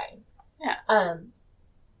 It's fine. Yeah.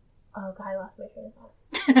 Oh, God, I lost my train of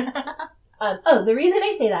thought. The reason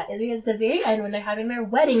I say that is because at the very end, when they're having their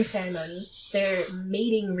wedding ceremony, their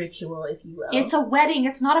mating ritual, if you will. It's a wedding.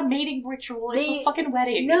 It's not a mating ritual. It's a fucking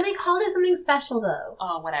wedding. No, they called it something special, though.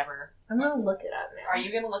 Oh, whatever. I'm gonna look it up now. Are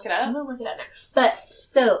you gonna look it up? I'm gonna look it up now. But,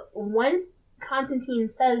 so, once Constantine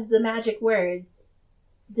says the magic words,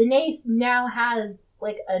 Danae now has,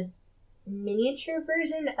 like, a miniature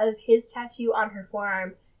version of his tattoo on her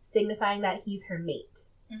forearm, signifying that he's her mate.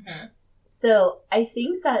 Mm-hmm. So, I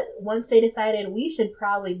think that once they decided we should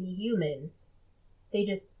probably be human, they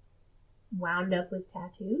just wound up with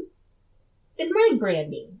tattoos. It's more like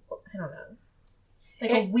branding. I don't know.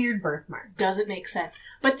 Like a weird birthmark. Doesn't make sense.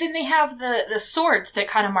 But then they have the swords that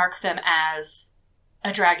kind of mark them as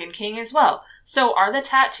a Dragon King as well. So are the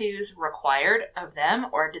tattoos required of them,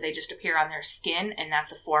 or do they just appear on their skin and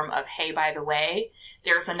that's a form of, hey, by the way,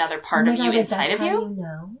 there's another part of you inside of you? How you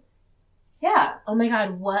know? Yeah. Oh my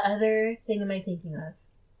god, what other thing am I thinking of?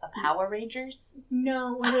 The Power Rangers?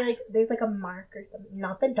 No, where they, like, there's like a mark or something.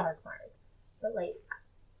 Not the dark mark, but like...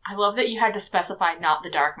 I love that you had to specify not the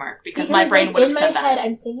dark mark, because my brain like, would have said that. In my head,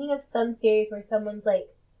 I'm thinking of some series where someone's like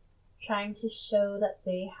trying to show that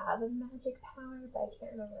they have a magic power, but I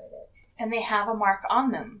can't remember what it is. And they have a mark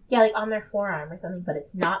on them. Yeah, like on their forearm or something, but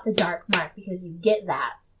it's not the dark mark, because you get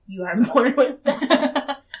that. You are born with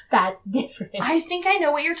that. That's different. I think I know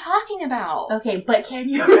what you're talking about. Okay, but can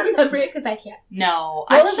you remember it? Because I can't. No,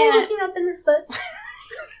 I can't. What was I looking up in this book?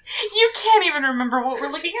 You can't even remember what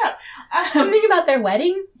we're looking up. Something about their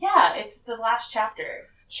wedding? Yeah, it's the last chapter.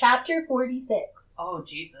 Chapter 46. Oh,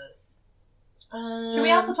 Jesus. Can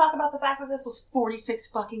we also talk about the fact that this was 46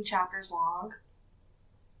 fucking chapters long?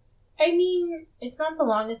 I mean, it's not the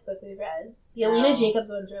longest book we've read. The Alina Jacobs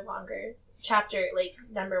ones were longer. Chapter, like,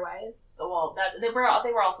 number-wise. Well, they were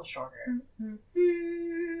also shorter.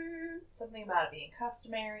 Mm-hmm. Something about it being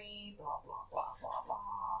customary, blah, blah, blah, blah,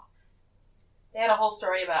 blah. They had a whole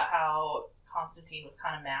story about how Constantine was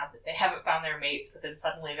kind of mad that they haven't found their mates, but then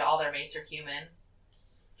suddenly all their mates are human.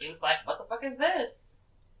 He was like, what the fuck is this?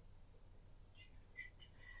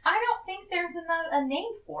 I don't think there's a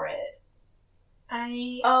name for it.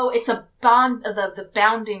 It's a bond, the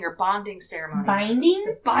bounding or bonding ceremony.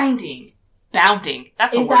 Binding? Binding. Bounding.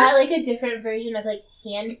 That's a word. Is that like a different version of like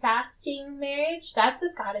hand fasting marriage? That's a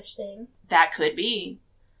Scottish thing. That could be.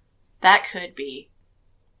 That could be.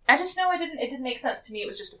 I just know it didn't make sense to me. It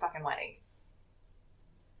was just a fucking wedding.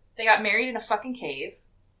 They got married in a fucking cave,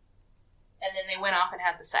 and then they went off and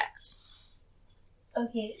had the sex.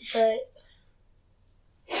 Okay, but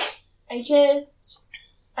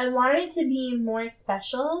I wanted it to be more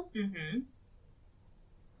special. Mm-hmm.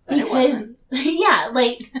 But because, yeah,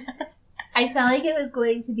 like, I felt like it was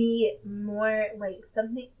going to be more like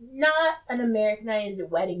something, not an Americanized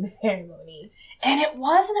wedding ceremony. And it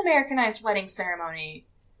was an Americanized wedding ceremony.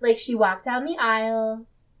 Like, she walked down the aisle,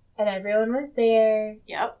 and everyone was there.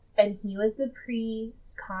 Yep. And he was the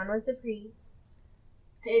priest. Khan was the priest.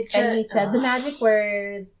 And he said the magic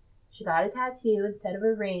words. She got a tattoo instead of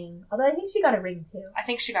a ring. Although I think she got a ring, too. I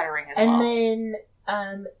think she got a ring as well. And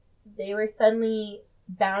then, they were suddenly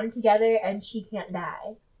bound together, and she can't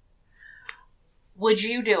die. Would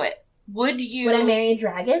you do it? Would I marry a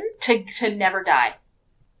dragon? To never die?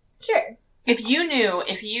 Sure. If you knew,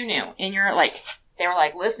 and you're like... They were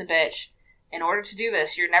like, listen, bitch, in order to do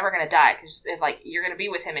this, you're never going to die. Because, you're going to be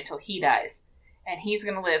with him until he dies. And he's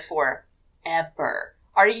going to live forever.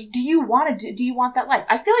 Do you want that life?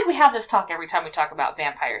 I feel like we have this talk every time we talk about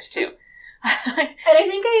vampires, too. And I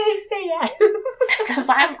think I always say yes. Because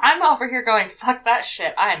I'm over here going, fuck that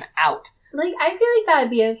shit. I'm out. Like, I feel like that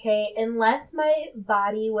would be okay unless my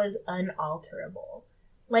body was unalterable.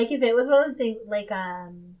 Like, if it was one of those things, like,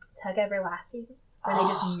 Tug Everlasting. Where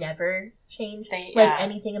they just never change,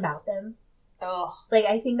 anything about them. Oh. Like,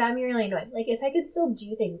 I think that'd be really annoying. Like, if I could still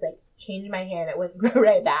do things, like, change my hair and it wouldn't grow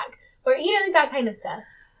right back. Or, like, that kind of stuff.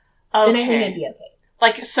 Okay. Then I think it'd be okay.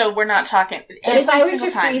 Like, so we're not talking... But if I were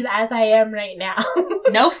to freeze as I am right now...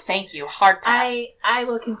 No, thank you. Hard pass. I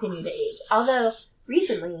will continue to age. Although,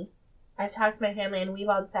 recently, I've talked to my family and we've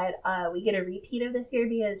all decided we get a repeat of this year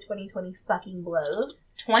because 2020 fucking blows.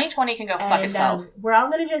 2020 can go fuck itself. We're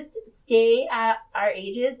all going to just stay at our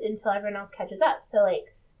ages until everyone else catches up. So,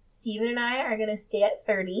 like, Steven and I are going to stay at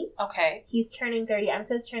 30. Okay. He's turning 30. I'm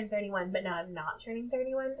supposed to turn 31, but now I'm not turning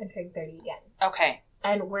 31. I'm turning 30 again. Okay.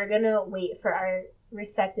 And we're going to wait for our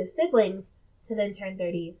respective siblings to then turn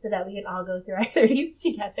 30 so that we can all go through our 30s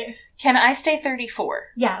together. Can I stay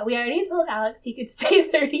 34? Yeah, we already told Alex he could stay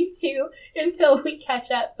 32 until we catch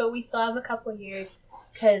up, but we still have a couple years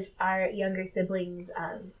because our younger siblings,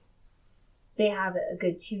 they have a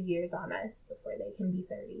good 2 years on us before they can be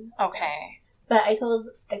 30. Okay. But I told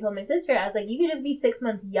my sister, I was like, you could just be 6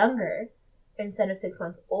 months younger instead of 6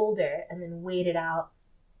 months older and then wait it out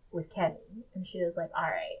with Kenny. And she was like, all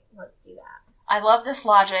right, let's do that. I love this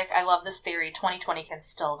logic. I love this theory. 2020 can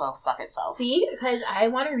still go fuck itself. See? Because I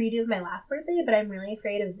want to redo my last birthday, but I'm really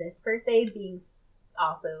afraid of this birthday being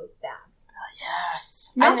also bad.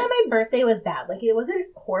 Yes. Not that my birthday was bad. Like, it wasn't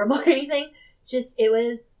horrible or anything. Just, it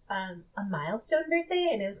was a milestone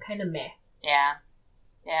birthday, and it was kind of meh. Yeah.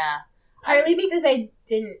 Yeah. Partly because I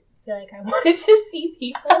didn't feel like I wanted to see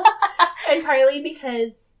people. And partly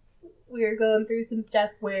because we were going through some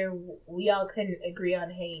stuff where we all couldn't agree on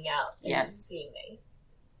hanging out and being nice.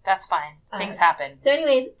 That's fine. Things happen. So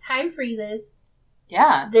anyways, time freezes.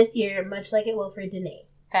 Yeah. This year, much like it will for Danae.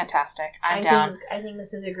 Fantastic. I'm down. I think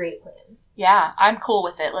this is a great plan. Yeah, I'm cool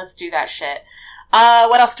with it. Let's do that shit.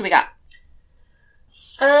 What else do we got?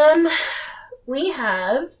 We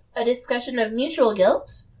have a discussion of mutual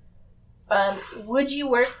guilt. Would you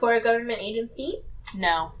work for a government agency?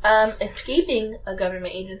 No. Escaping a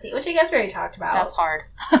government agency, which I guess we already talked about. That's hard.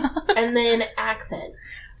 And then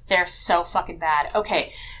accents. They're so fucking bad.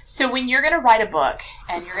 Okay, so when you're going to write a book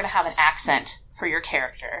and you're going to have an accent for your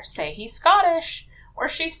character, say he's Scottish or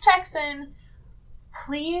she's Texan,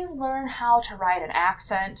 please learn how to write an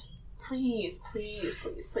accent. Please, please,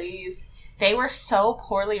 please, please. They were so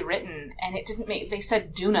poorly written, and it didn't make... They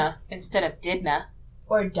said Duna instead of Didna.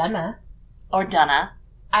 Or Dunna. Or Dunna.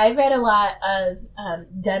 I've read a lot of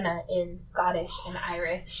Dunna in Scottish and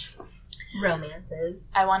Irish romances.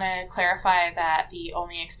 I want to clarify that the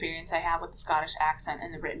only experience I have with the Scottish accent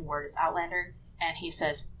in the written word is Outlander, and he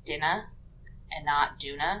says Dinna and not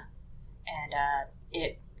Duna, and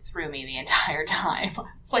it threw me the entire time.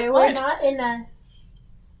 It's like, there what? were not enough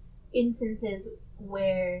instances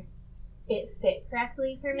where it fit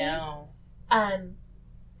correctly for me. No.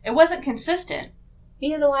 It wasn't consistent.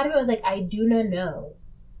 Because a lot of it was like, I do not know.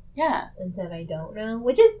 Yeah. Instead of I don't know,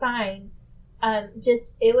 which is fine.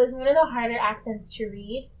 Just, it was one of the harder accents to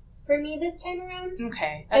read for me this time around.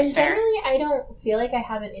 Okay, that's fair. Generally, I don't feel like I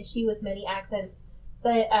have an issue with many accents,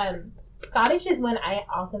 but Scottish is one I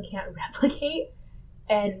also can't replicate,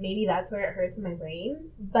 and maybe that's where it hurts in my brain.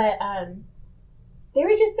 But there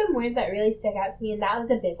were just some words that really stuck out to me, and that was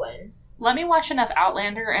a big one. Let me watch enough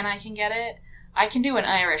Outlander and I can get it. I can do an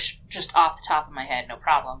Irish just off the top of my head, no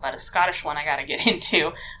problem. But a Scottish one I gotta get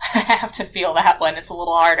into. I have to feel that one. It's a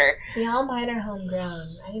little harder. See, all mine are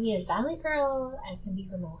homegrown. I can be a Valley girl. I can be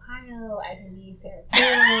from Ohio. I can be Sarah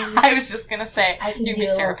Palin. I was just gonna say, I can you do can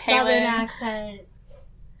be Sarah Palin. Southern accent.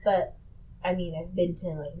 But, I mean, I've been to,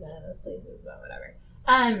 like, none of those places, but whatever.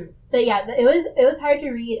 But yeah, it was hard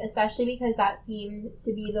to read, especially because that seemed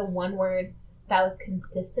to be the one word that was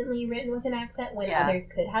consistently written with an accent when others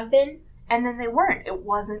could have been. And then they weren't. It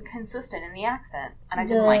wasn't consistent in the accent. And I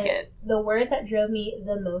didn't like it. The word that drove me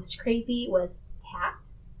the most crazy was tat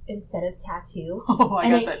instead of tattoo. Oh, I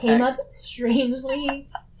got that text. And it came up strangely,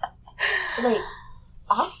 like,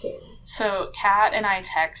 often. So, Kat and I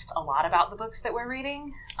text a lot about the books that we're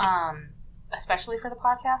reading, especially for the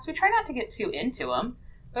podcast. We try not to get too into them,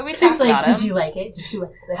 but we talk about them. Did you like it? Did you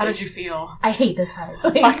like it? How did you feel? I hate this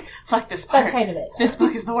part. Fuck this part. That's kind of it. This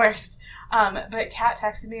book is the worst. But Kat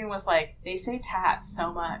texted me and was like, they say tat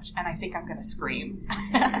so much, and I think I'm gonna scream.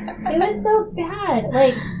 It was so bad.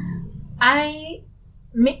 Like,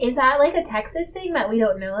 is that like a Texas thing that we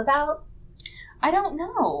don't know about? I don't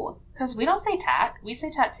know. Because we don't say tat. We say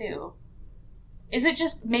tattoo. Is it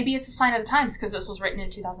just, maybe it's a sign of the times because this was written in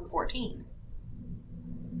 2014?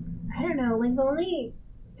 I don't know. Like, the only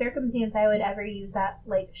circumstance I would ever use that,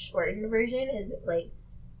 like, shortened version is, like,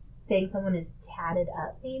 saying someone is tatted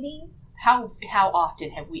up, maybe. How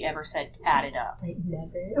often have we ever said tatted up? Like,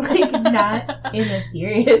 never. Like, not in a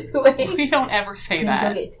serious way. We don't ever say that.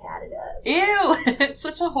 Don't get tatted up. Ew! It's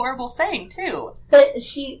such a horrible saying, too. But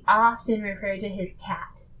she often referred to his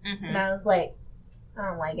tat. Mm-hmm. And I was like, I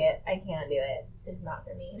don't like it. I can't do it. It's not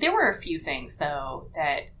for me. There were a few things, though,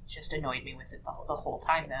 that just annoyed me with it the whole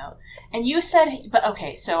time, though. And you said, but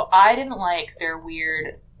okay, so I didn't like their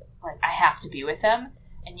weird, like, I have to be with them,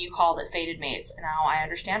 and you called it fated mates. And now I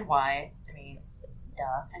understand why. I mean,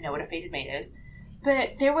 duh, I know what a fated mate is.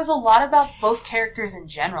 But there was a lot about both characters in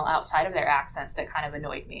general outside of their accents that kind of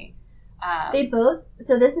annoyed me. They both,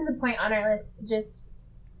 so this is a point on our list, just,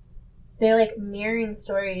 they're like mirroring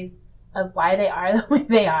stories of why they are the way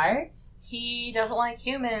they are. he doesn't like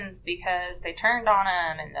humans because they turned on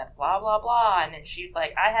him and blah, blah, blah. And then she's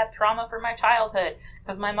like, I have trauma from my childhood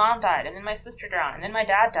because my mom died and then my sister drowned and then my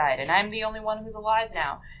dad died and I'm the only one who's alive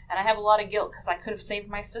now. And I have a lot of guilt because I could have saved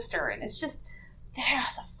my sister. And it's just,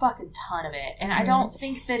 there's a fucking ton of it. And I don't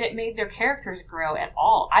think that it made their characters grow at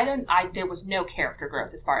all. There was no character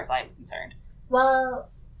growth as far as I'm concerned. Well,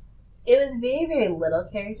 it was very, very little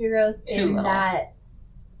character growth that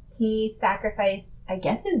he sacrificed, I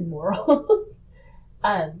guess, his morals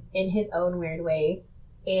in his own weird way.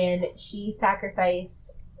 And she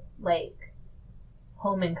sacrificed, like,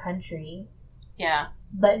 home and country. Yeah.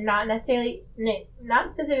 But not necessarily,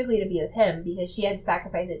 not specifically to be with him, because she had to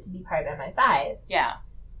sacrifice it to be part of MI5. Yeah.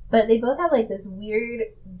 But they both have, like, this weird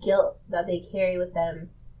guilt that they carry with them.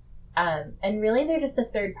 And really, they're just a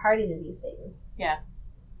third party to these things. Yeah.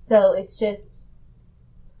 So it's just,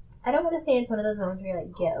 I don't want to say it's one of those moments where you're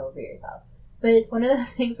like, get over yourself. But it's one of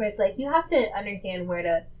those things where it's like, you have to understand where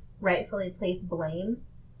to rightfully place blame.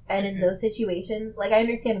 And in those situations, like, I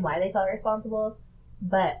understand why they felt responsible,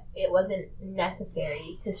 but it wasn't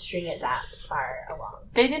necessary to string it that far along.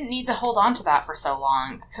 They didn't need to hold on to that for so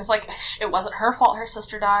long. Because, like, it wasn't her fault her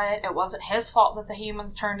sister died. It wasn't his fault that the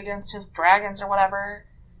humans turned against his dragons or whatever.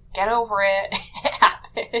 Get over it. It happened.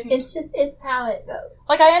 It's how it goes.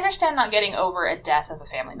 Like, I understand not getting over a death of a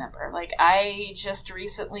family member. Like, I just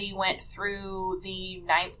recently went through the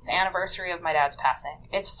 9th anniversary of my dad's passing.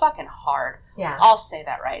 It's fucking hard. Yeah. I'll say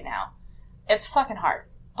that right now. It's fucking hard.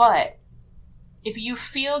 But if you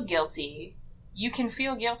feel guilty, you can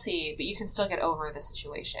feel guilty, but you can still get over the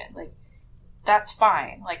situation. Like, that's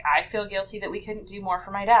fine. Like, I feel guilty that we couldn't do more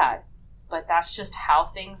for my dad. But that's just how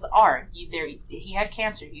things are. He had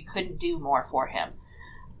cancer. You couldn't do more for him.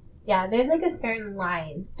 Yeah, there's like a certain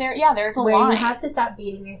line. There's a where line. You have to stop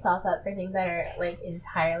beating yourself up for things that are like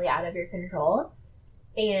entirely out of your control.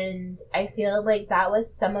 And I feel like that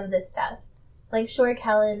was some of the stuff. Like, sure,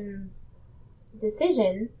 Kellen's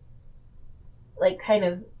decisions like kind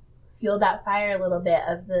of fueled that fire a little bit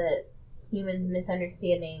of the humans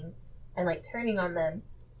misunderstanding and like turning on them.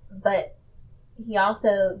 But he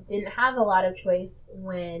also didn't have a lot of choice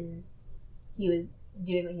when he was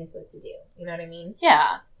doing what he was supposed to do. You know what I mean?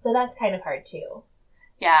 Yeah. So that's kind of hard too.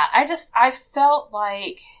 Yeah, I felt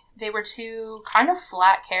like they were two kind of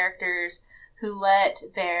flat characters who let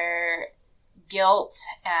their guilt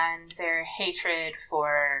and their hatred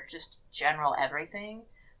for just general everything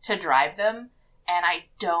to drive them. And I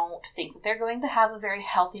don't think that they're going to have a very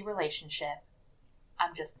healthy relationship.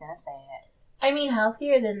 I'm just going to say it. I mean,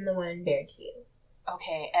 healthier than the one Bear to You.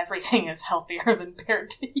 Okay, everything is healthier than Bear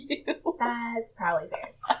to You. That's probably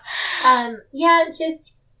fair. Yeah,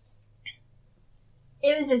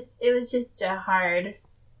 it was just a hard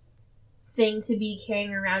thing to be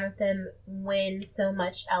carrying around with them when so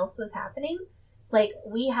much else was happening. Like,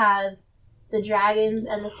 we have the dragons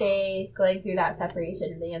and the Fae going through that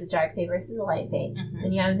separation. Then you have the Dark Fae versus the Light Fae. Mm-hmm.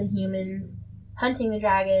 Then you have the humans hunting the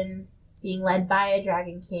dragons, being led by a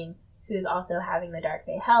Dragon King who's also having the Dark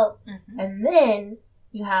Fae help. Mm-hmm. And then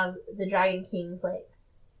you have the Dragon Kings, like,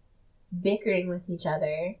 bickering with each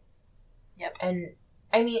other. Yep. And,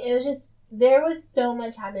 I mean, it was just, there was so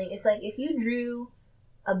much happening. It's like, if you drew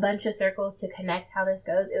a bunch of circles to connect how this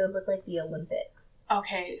goes, it would look like the Olympics.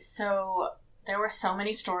 Okay, so there were so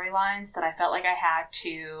many storylines that I felt like I had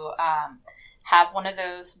to have one of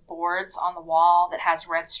those boards on the wall that has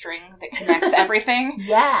red string that connects everything.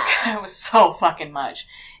 Yeah. It was so fucking much.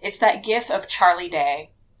 It's that gif of Charlie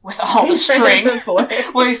Day with all the string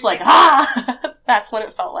where he's like, ah! That's what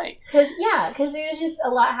it felt like. Because there was just a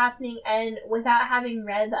lot happening, and without having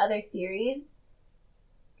read the other series,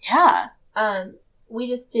 yeah, we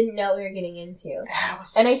just didn't know what we were getting into.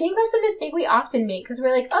 And I think that's a mistake we often make, because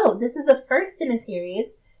we're like, oh, this is the first in a series,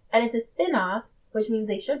 and it's a spin-off, which means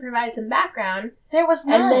they should provide some background. There was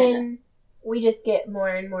none. And then we just get more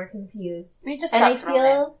and more confused. We just and got I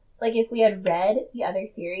feel like if we had read the other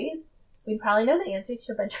series, we'd probably know the answers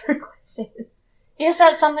to a bunch of our questions. Is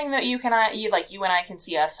that something that you and I can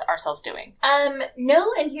see ourselves doing?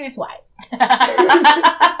 No, and here's why.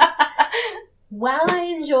 While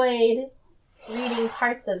I enjoyed reading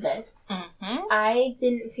parts of this, mm-hmm. I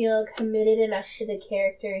didn't feel committed enough to the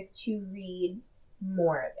characters to read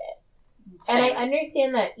more of it. Same. And I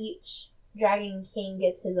understand that each Dragon King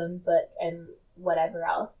gets his own book and whatever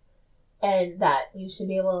else, and that you should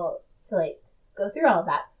be able to, like, go through all of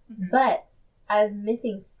that. Mm-hmm. But I was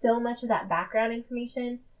missing so much of that background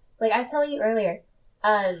information. Like I was telling you earlier,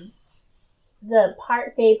 the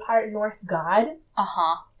part Fae, part Norse god.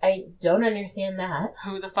 Uh-huh. I don't understand that.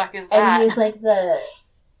 Who the fuck is that? And he's like the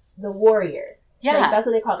warrior. Yeah. Like, that's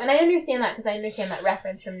what they call him. And I understand that because I understand that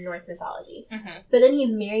reference from Norse mythology. Mm-hmm. But then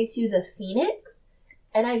he's married to the Phoenix,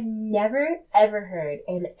 and I've never, ever heard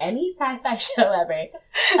in any sci-fi show ever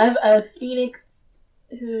of a Phoenix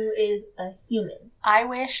who is a human. I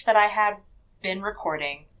wish that I had been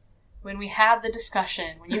recording when we had the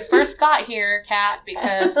discussion when you first got here, Kat,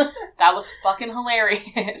 because that was fucking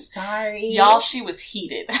hilarious. Sorry. Y'all, she was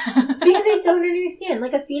heated. Because I don't understand.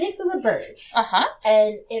 Like, a phoenix is a bird. Uh-huh.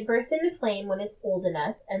 And it bursts into flame when it's old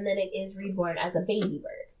enough, and then it is reborn as a baby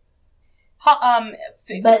bird.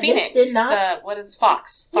 But Phoenix. Did not... what is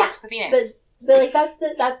Fox? Fox the Phoenix. But like,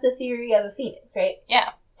 that's the theory of a phoenix, right? Yeah.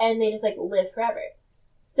 And they just, like, live forever.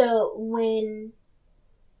 So, when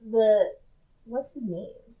what's his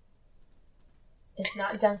name? It's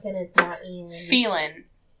not Duncan, it's not Ian. Phelan.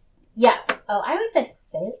 Yeah. Oh, I always said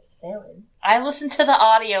Phelan. I listened to the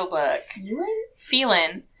audiobook. Phelan?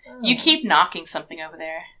 Phelan. Oh. You keep knocking something over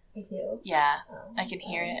there. I do? Yeah. Oh, I can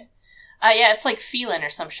hear it. Yeah, it's like Phelan or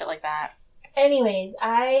some shit like that. Anyways,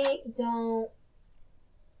 I don't...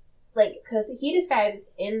 Like, because he describes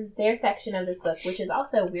in their section of this book, which is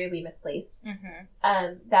also weirdly misplaced,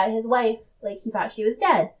 that his wife, like, he thought she was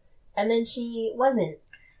dead. And then she wasn't.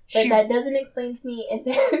 But that doesn't explain to me if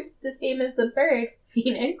they're the same as the bird,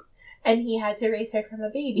 Phoenix, and he had to raise her from a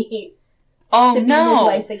baby to be his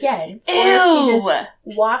wife again. Ew! Or if she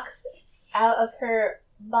just walks out of her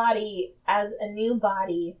body as a new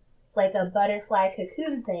body, like a butterfly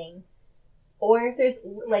cocoon thing. Or if there's,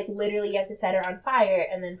 like, literally you have to set her on fire,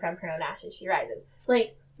 and then from her own ashes she rises.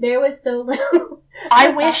 Like, there was so little... I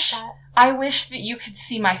wish that you could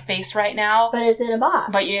see my face right now. But it's in a box.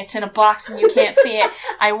 But it's in a box and you can't see it.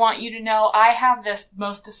 I want you to know I have this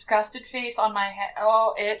most disgusted face on my head.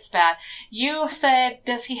 Oh, it's bad. You said,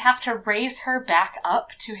 does he have to raise her back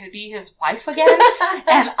up to be his wife again?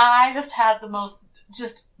 And I just had the most...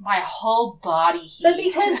 Just my whole body heaved. But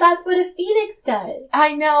because that's what a phoenix does.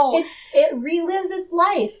 I know. It relives its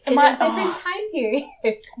life in a different time period.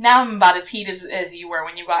 Now I'm about as heated as you were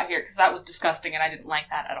when you got here, because that was disgusting and I didn't like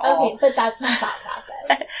that at all. Okay, but that's my thought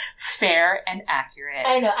process. Fair and accurate.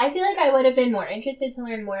 I don't know. I feel like I would have been more interested to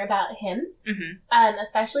learn more about him. Mm-hmm.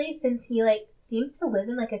 Especially since he, like, seems to live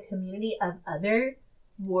in, like, a community of other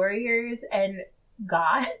warriors and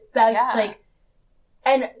gods. That's, like...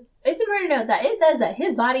 And... It's important to note that it says that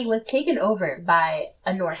his body was taken over by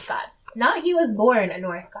a Norse god. Not he was born a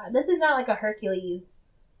Norse god. This is not like a Hercules,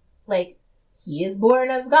 like, he is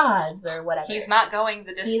born of gods or whatever. He's not going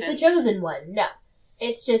the distance. He's the chosen one. No.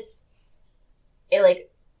 It's just, it,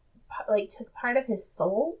 like took part of his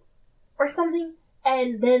soul or something,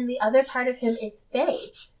 and then the other part of him is Fae.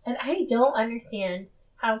 And I don't understand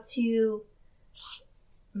how two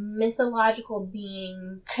mythological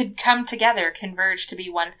beings could come together, converge to be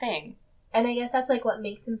one thing. And I guess that's, like, what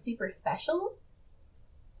makes him super special.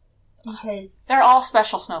 Because... They're all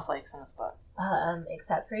special snowflakes in this book.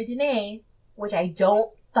 Except for Danae, which I don't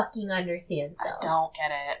fucking understand, so. I don't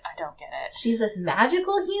get it. She's this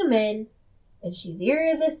magical human, and she's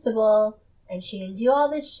irresistible, and she can do all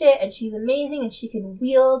this shit, and she's amazing, and she can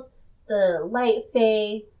wield the light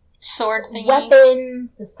fae... sword thingy.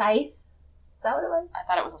 Weapons, the scythe. Is that what it was? I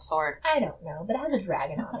thought it was a sword. I don't know, but it has a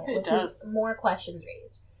dragon on it. It does. More questions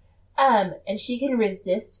raised. And she can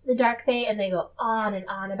resist the dark fae, and they go on and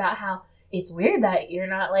on about how it's weird that you're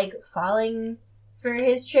not, like, falling for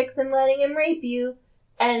his tricks and letting him rape you.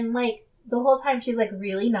 And, like, the whole time she's, like,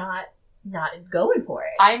 really not going for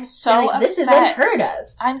it. I'm so upset. This is unheard of.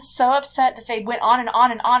 I'm so upset that they went on and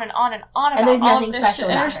on and on and on and on and about all of there's this nothing shit.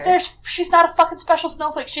 special about her. She's not a fucking special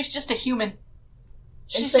snowflake. She's just a human.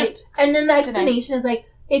 She's like, just... And then the explanation is like,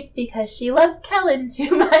 it's because she loves Kellen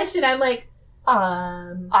too much. And I'm like,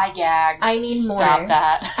 I gagged. I need more. Stop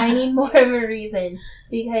that. I need more of a reason.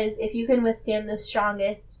 Because if you can withstand the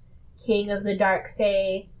strongest king of the dark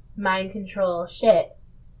fae mind control shit,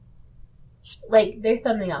 like, there's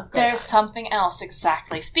something else going on. Something else,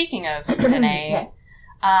 exactly. Speaking of Danae,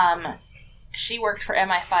 yes. She worked for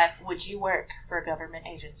MI5. Would you work for a government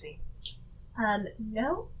agency?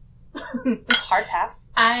 No. Hard pass.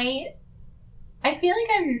 I feel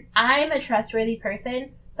like I'm a trustworthy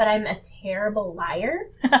person, but I'm a terrible liar.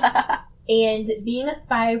 And being a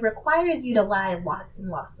spy requires you to lie lots and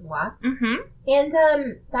lots and lots. Mm-hmm.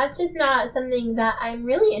 And that's just not something that I'm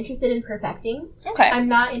really interested in perfecting. Okay. I'm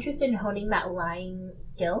not interested in honing that lying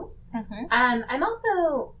skill. Mm-hmm.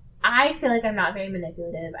 I feel like I'm not very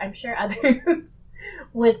manipulative. I'm sure others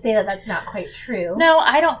would say that that's not quite true. No,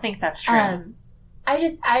 I don't think that's true.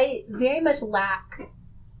 I very much lack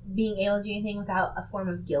being able to do anything without a form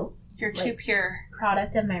of guilt. You're too pure.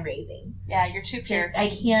 Product of my raising. Yeah, you're too pure. I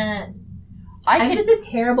can't... I'm just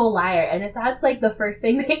a terrible liar, and if that's, like, the first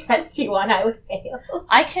thing they test you on, I would fail.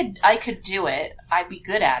 I could do it. I'd be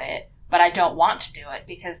good at it, but I don't want to do it,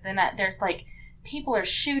 because then there's, like, people are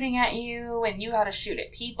shooting at you, and you gotta shoot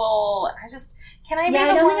at people. I don't think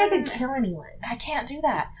I could kill anyone. I can't do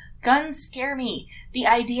that. Guns scare me. The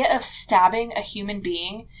idea of stabbing a human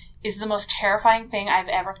being is the most terrifying thing I've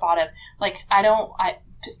ever thought of. Like,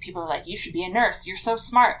 people are like, you should be a nurse. You're so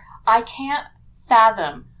smart. I can't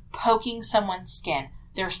fathom poking someone's skin.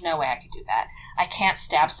 There's no way I could do that. I can't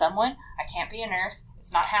stab someone. I can't be a nurse.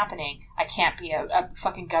 It's not happening. I can't be a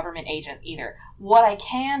fucking government agent either. What I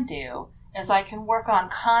can do is I can work on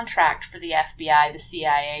contract for the FBI, the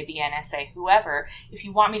CIA, the NSA, whoever, if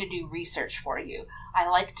you want me to do research for you. I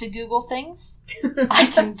like to Google things. I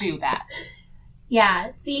can do that.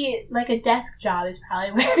 Yeah, see, like a desk job is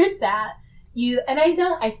probably where it's at.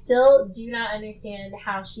 I still do not understand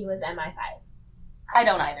how she was MI5. I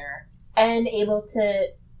don't either. And able to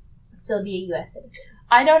still be a U.S. citizen.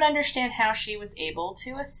 I don't understand how she was able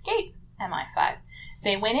to escape MI5.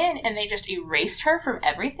 They went in and they just erased her from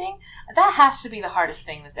everything. That has to be the hardest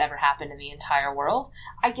thing that's ever happened in the entire world.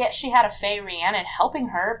 I get she had a Faye Rhiannon helping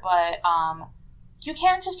her, but you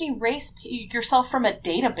can't just erase yourself from a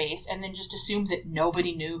database and then just assume that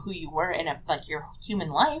nobody knew who you were in your human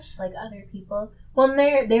life. Like other people. Well,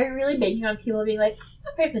 they're really banking on people being like,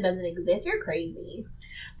 that person doesn't exist, you're crazy.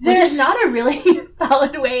 Which is not a really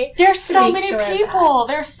solid way. There's so many people.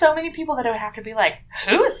 There's so many people that would have to be like,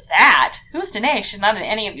 who's that? Who's Danae? She's not in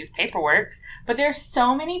any of these paperworks. But there's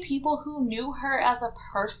so many people who knew her as a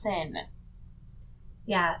person.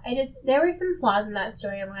 Yeah, there were some flaws in that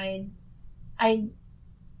storyline.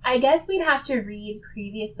 I guess we'd have to read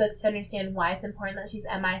previous books to understand why it's important that she's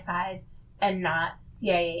MI5 and not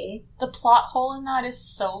CIA. The plot hole in that is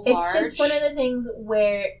so large. It's just one of the things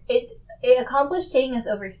where it accomplished taking us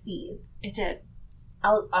overseas. It did.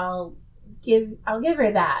 I'll give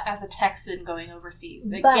her that. As a Texan going overseas.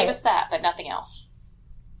 They gave us that, but nothing else.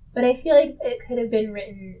 But I feel like it could have been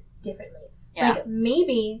written differently. Yeah. Like,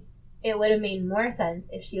 maybe it would have made more sense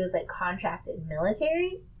if she was, like, contracted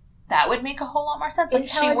military. That would make a whole lot more sense. Like,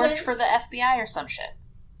 she worked for the FBI or some shit.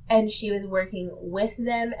 And she was working with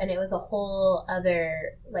them, and it was a whole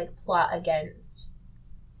other, like, plot against...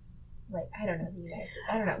 Like, I don't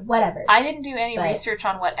know, whatever. I didn't do any research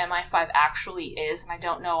on what MI5 actually is, and I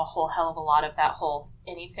don't know a whole hell of a lot of that whole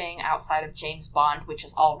anything outside of James Bond, which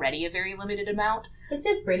is already a very limited amount. It's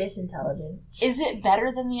just British intelligence. Is it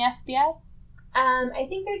better than the FBI? I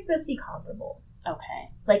think they're supposed to be comparable. Okay.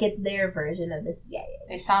 Like, it's their version of the CIA.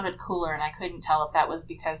 They sounded cooler, and I couldn't tell if that was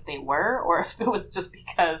because they were, or if it was just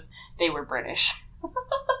because they were British.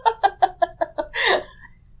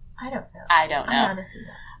 I don't know. I don't know. I honestly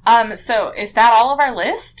don't. So is that all of our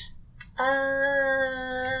list?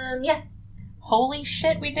 Yes. Holy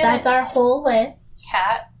shit, we did That's our whole list.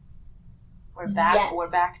 Kat, we're back. Yes. We're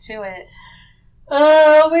back to it.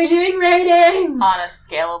 Oh, we're doing ratings! On a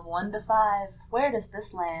scale of 1 to 5, where does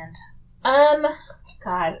this land?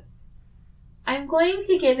 God. I'm going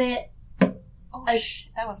to give it... Oh,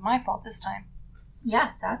 shit, that was my fault this time. Yeah,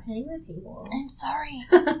 stop hitting the table. I'm sorry.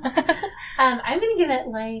 I'm going to give it,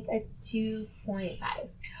 like, a 2.5.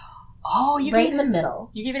 Oh, right in the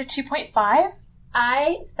middle. You give it a 2.5?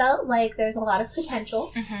 I felt like there's a lot of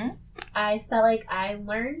potential. Mm-hmm. I felt like I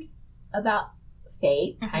learned about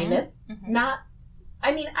Faye, kind of. Mm-hmm.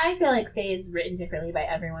 I feel like Faye is written differently by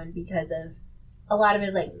everyone because of a lot of it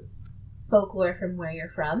is, like, folklore from where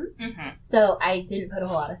you're from. Mm-hmm. So I didn't put a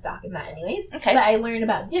whole lot of stock in that anyways. Okay. But I learned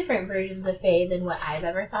about different versions of Faye than what I've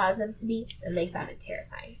ever thought of them to be, and they sounded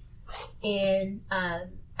terrifying. And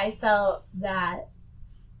I felt that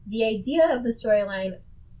the idea of the storyline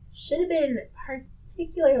should have been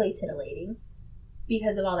particularly titillating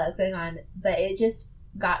because of all that was going on, but it just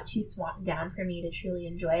got too swamped down for me to truly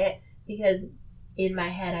enjoy it, because in my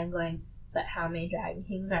head I'm going, but how many Dragon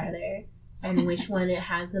Kings are there? And which one it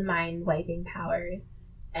has the mind-wiping powers?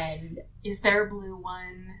 And is there a blue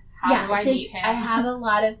one? How do I meet him? I have a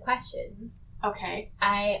lot of questions. Okay.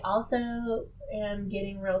 I also am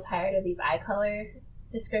getting real tired of these eye color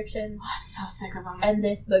descriptions. Oh, I'm so sick of them. And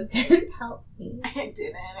this book didn't help me. It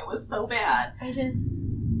didn't. It was so bad. I don't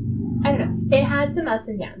know. It had some ups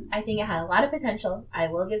and downs. I think it had a lot of potential. I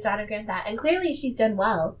will give Donna Grant that. And clearly she's done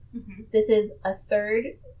well. Mm-hmm. This is a third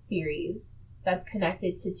series that's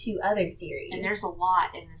connected to 2 other series. And there's a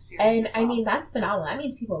lot in this series. And as well. I mean, that's phenomenal. That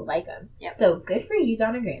means people like them. Yep. So good for you,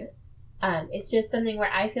 Donna Grant. It's just something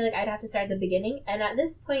where I feel like I'd have to start at the beginning. And at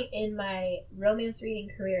this point in my romance reading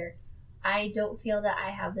career, I don't feel that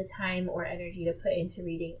I have the time or energy to put into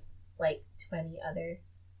reading like 20 other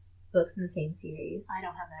books in the same series. I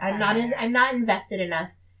don't have that. I'm not invested enough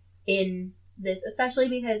in this, especially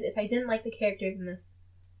because if I didn't like the characters in this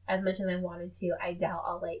as much as I wanted to, I doubt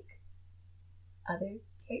I'll like other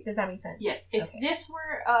characters. Does that make sense? Yes. If this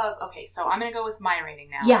were okay, so I'm gonna go with my rating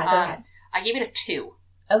now. Yeah, go ahead. I gave it a 2.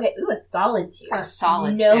 Okay, ooh, a solid 2. A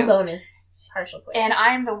solid 2. No bonus partial point. And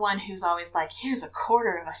I'm the one who's always like, here's a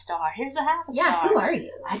quarter of a star, here's a half a star. Yeah, who are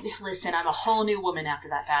you? Listen, I'm a whole new woman after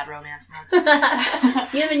that bad romance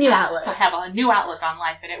month. You have a new outlook. I have a new outlook on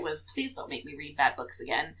life, and it was, please don't make me read bad books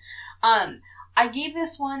again. I gave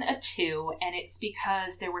this one a 2, and it's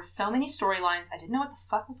because there were so many storylines. I didn't know what the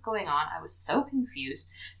fuck was going on. I was so confused.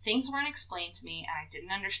 Things weren't explained to me, and I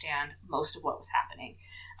didn't understand most of what was happening.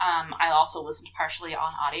 I also listened partially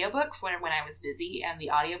on audiobook when I was busy, and the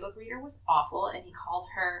audiobook reader was awful, and he called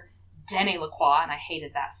her Dene LaCroix, and I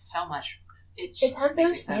hated that so much. It sounds so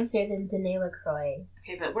much fancier than Dene LaCroix.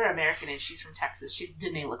 Okay, but we're American, and she's from Texas. She's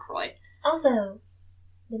Dene LaCroix. Also,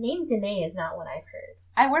 the name Dene is not one I've heard.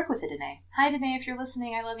 I work with a Dene. Hi, Dene, if you're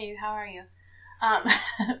listening, I love you. How are you?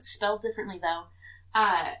 Spelled differently, though.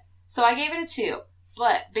 So I gave it a 2.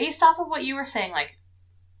 But based off of what you were saying, like,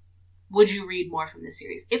 would you read more from this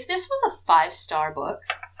series? If this was a 5-star book,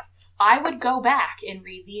 I would go back and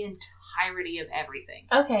read the entirety of everything.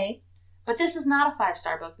 Okay. But this is not a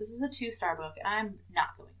 5-star book. This is a 2-star book, and I'm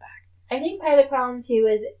not going back. I think part of the problem, too,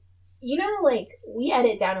 is, you know, like, we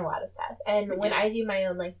edit down a lot of stuff. And when I do my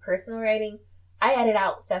own, like, personal writing, I edit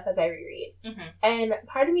out stuff as I reread. Mm-hmm. And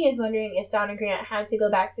part of me is wondering if Donna Grant had to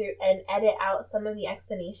go back through and edit out some of the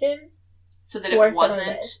explanation. So that it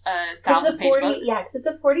wasn't a 1,000-page book? Yeah, because it's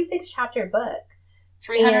a 46-chapter book.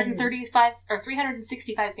 335 or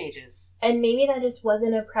 365 pages. And maybe that just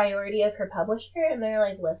wasn't a priority of her publisher, and they're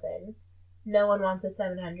like, listen, no one wants a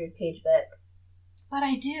 700-page book. But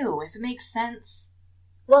I do, if it makes sense.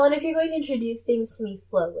 Well, and if you're going to introduce things to me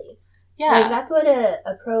slowly. Yeah. Like, that's what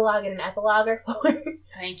a prologue and an epilogue are for.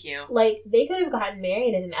 Thank you. Like, they could have gotten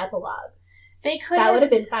married in an epilogue. That would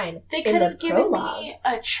have been fine. They could have given me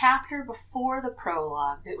a chapter before the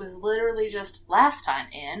prologue that was literally just last time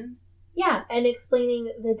in. Yeah, and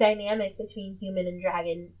explaining the dynamic between human and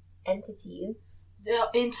dragon entities. The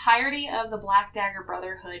entirety of the Black Dagger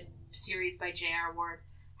Brotherhood series by J.R. Ward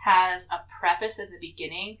has a preface at the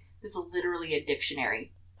beginning that's literally a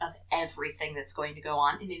dictionary of everything that's going to go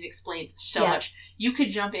on, and it explains so much. You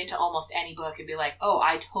could jump into almost any book and be like, oh,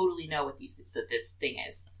 I totally know what this thing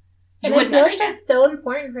is. And I feel like that's so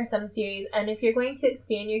important for some series, and if you're going to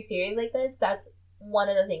expand your series like this, that's one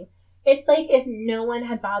of the things. It's like if no one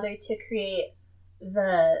had bothered to create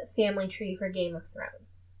the family tree for Game of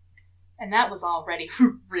Thrones. And that was already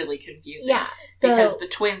really confusing. Yeah. Because the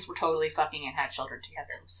twins were totally fucking and had children together.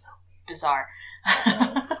 It was so bizarre.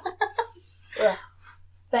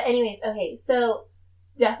 But anyways, okay, so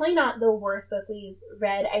definitely not the worst book we've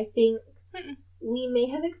read. I think we may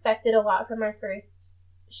have expected a lot from our first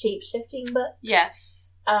shape-shifting book.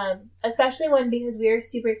 Yes. Especially because we were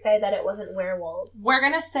super excited that it wasn't werewolves. We're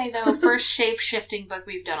going to say, though, first shape-shifting book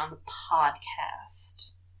we've done on the podcast.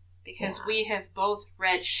 Because we have both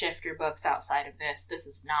read shifter books outside of this. This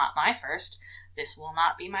is not my first. This will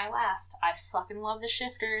not be my last. I fucking love the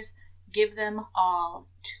shifters. Give them all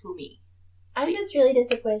to me. I'm just really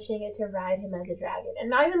disappointed she didn't get to ride him as a dragon. And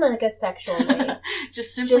not even like a sexual way.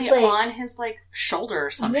 just simply like, on his like shoulder or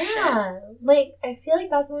some shit. Yeah. Like, I feel like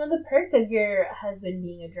that's one of the perks of your husband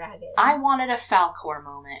being a dragon. I wanted a Falcor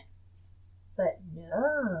moment. But no.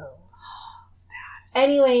 Oh, it's bad.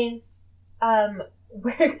 Anyways,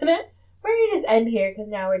 we're gonna just end here because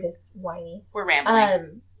now we're just whiny. We're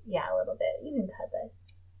rambling. Yeah, a little bit. You can cut this.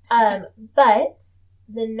 But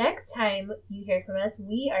the next time you hear from us,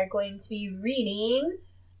 we are going to be reading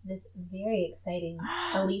this very exciting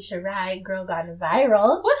Alicia Rye Girl Gone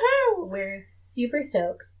Viral. Woohoo! We're super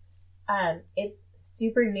stoked. It's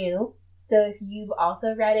super new, so if you've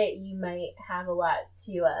also read it, you might have a lot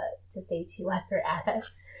to say to us or at us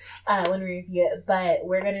when we review it. But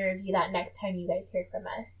we're going to review that next time you guys hear from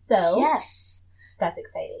us. So yes. That's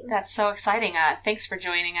exciting. That's so exciting. Thanks for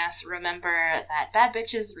joining us. Remember that bad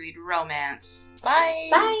bitches read romance. Bye!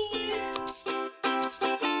 Bye!